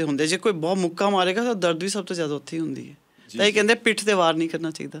ਪਿੱਠ 'ਤੇ ਹੁੰਦੇ। ਜੇ ਕੋਈ ਬਹੁਤ ਮੁੱਕਾ ਮਾਰੇਗਾ ਤਾਂ ਦਰਦ ਵੀ ਸਭ ਤੋਂ ਜ਼ਿਆਦਾ ਉੱਥੇ ਹੀ ਹੁੰਦੀ ਹੈ। ਤਾਂ ਇਹ ਕਹਿੰਦੇ ਪਿੱਠ 'ਤੇ ਵਾਰ ਨਹੀਂ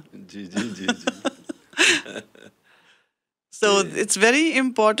ਕਰਨਾ ਚਾਹੀਦਾ। So it's very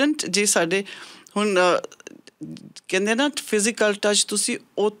important. ਜੇ ਸਾਡੇ ਹੁਣ ਕਹਿੰਦੇ ਨਾ ਫਿਜ਼ੀਕਲ ਟੱਚ, ਤੁਸੀਂ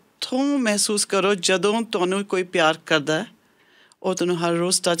ਉੱਥੋਂ ਮਹਿਸੂਸ ਕਰੋ ਜਦੋਂ ਤੁਹਾਨੂੰ ਕੋਈ ਪਿਆਰ ਕਰਦਾ ਹੈ, ਉਹ ਤੁਹਾਨੂੰ ਹਰ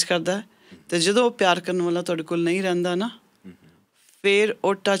ਰੋਜ਼ ਟੱਚ ਕਰਦਾ ਹੈ। ਅਤੇ ਜਦੋਂ ਉਹ ਪਿਆਰ ਕਰਨ ਵਾਲਾ ਤੁਹਾਡੇ ਕੋਲ ਨਹੀਂ ਰਹਿੰਦਾ ਨਾ, ਫਿਰ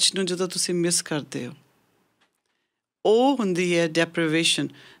ਉਹ ਟੱਚ ਨੂੰ ਜਦੋਂ ਤੁਸੀਂ ਮਿਸ ਕਰਦੇ ਹੋ, ਉਹ ਹੁੰਦੀ ਹੈ ਡੈਪਰੀਵੇਸ਼ਨ।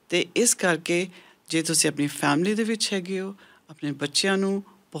 ਅਤੇ ਇਸ ਕਰਕੇ ਜੇ ਤੁਸੀਂ ਆਪਣੀ ਫੈਮਿਲੀ ਦੇ ਵਿੱਚ ਹੈਗੇ ਹੋ, ਆਪਣੇ ਬੱਚਿਆਂ ਨੂੰ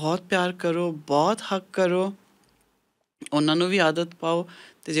ਬਹੁਤ ਪਿਆਰ ਕਰੋ, ਬਹੁਤ ਹੱਗ ਕਰੋ, ਉਹਨਾਂ ਨੂੰ ਵੀ ਆਦਤ ਪਾਓ।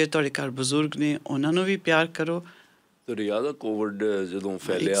 ਅਤੇ ਜੇ ਤੁਹਾਡੇ ਘਰ ਬਜ਼ੁਰਗ ਨੇ, ਉਹਨਾਂ ਨੂੰ ਵੀ ਪਿਆਰ ਕਰੋ। ਤੁਹਾਡੇ ਯਾਦ ਆ ਕੋਵਿਡ ਜਦੋਂ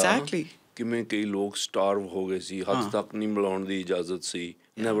ਫੈਲਿਆ, ਕਿਵੇਂ ਕਈ ਲੋਕ ਸਟਾਰਵ ਹੋ ਗਏ ਸੀ, ਹੱਥ ਤੱਕ ਨਹੀਂ ਮਿਲਾਉਣ ਦੀ ਇਜਾਜ਼ਤ ਸੀ,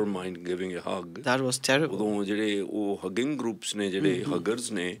 never mind giving a ਹੱਗ। That was ਟੈਰਿਬਲ। ਉਦੋਂ ਜਿਹੜੇ ਉਹ ਹਗਿੰਗ ਗਰੁੱਪਸ ਨੇ, ਜਿਹੜੇ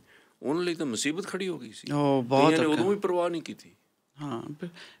ਹਗਰਸ ਨੇ, ਉਹਨਾਂ ਲਈ ਤਾਂ ਮੁਸੀਬਤ ਖੜੀ ਹੋ ਗਈ ਸੀ। ਬਹੁਤ ਨੇ ਉਦੋਂ ਵੀ ਪਰਵਾਹ ਨਹੀਂ ਕੀਤੀ। ਹਾਂ,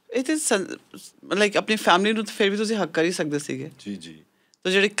 ਇਹ ਤੇ ਲਾਈਕ ਆਪਣੀ ਫੈਮਿਲੀ ਨੂੰ ਫਿਰ ਵੀ ਤੁਸੀਂ ਹੱਕ ਕਰ ਹੀ ਸਕਦੇ ਸੀਗੇ। ਜੀ ਜੀ।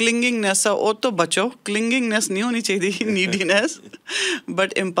 ਤਾਂ ਜਿਹੜੀ ਕਲਿੰਗਿੰਗਨੈਸ ਆ ਉਹ ਤੋਂ ਬਚੋ। ਕਲਿੰਗਿੰਗਨੈਸ ਨਹੀਂ ਹੋਣੀ ਚਾਹੀਦੀ, ਨੀਡੀਨੈਸ,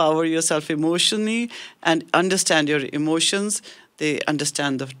 but empower yourself emotionally and understand your emotions ਤੇ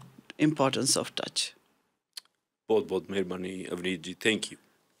understand the importance of touch. ਬਹੁਤ ਬਹੁਤ ਮਿਹਰਬਾਨੀ ਅਵਨੀਤ ਜੀ, thank you.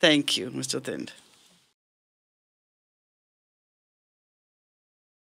 Thank you, Mr. Thind.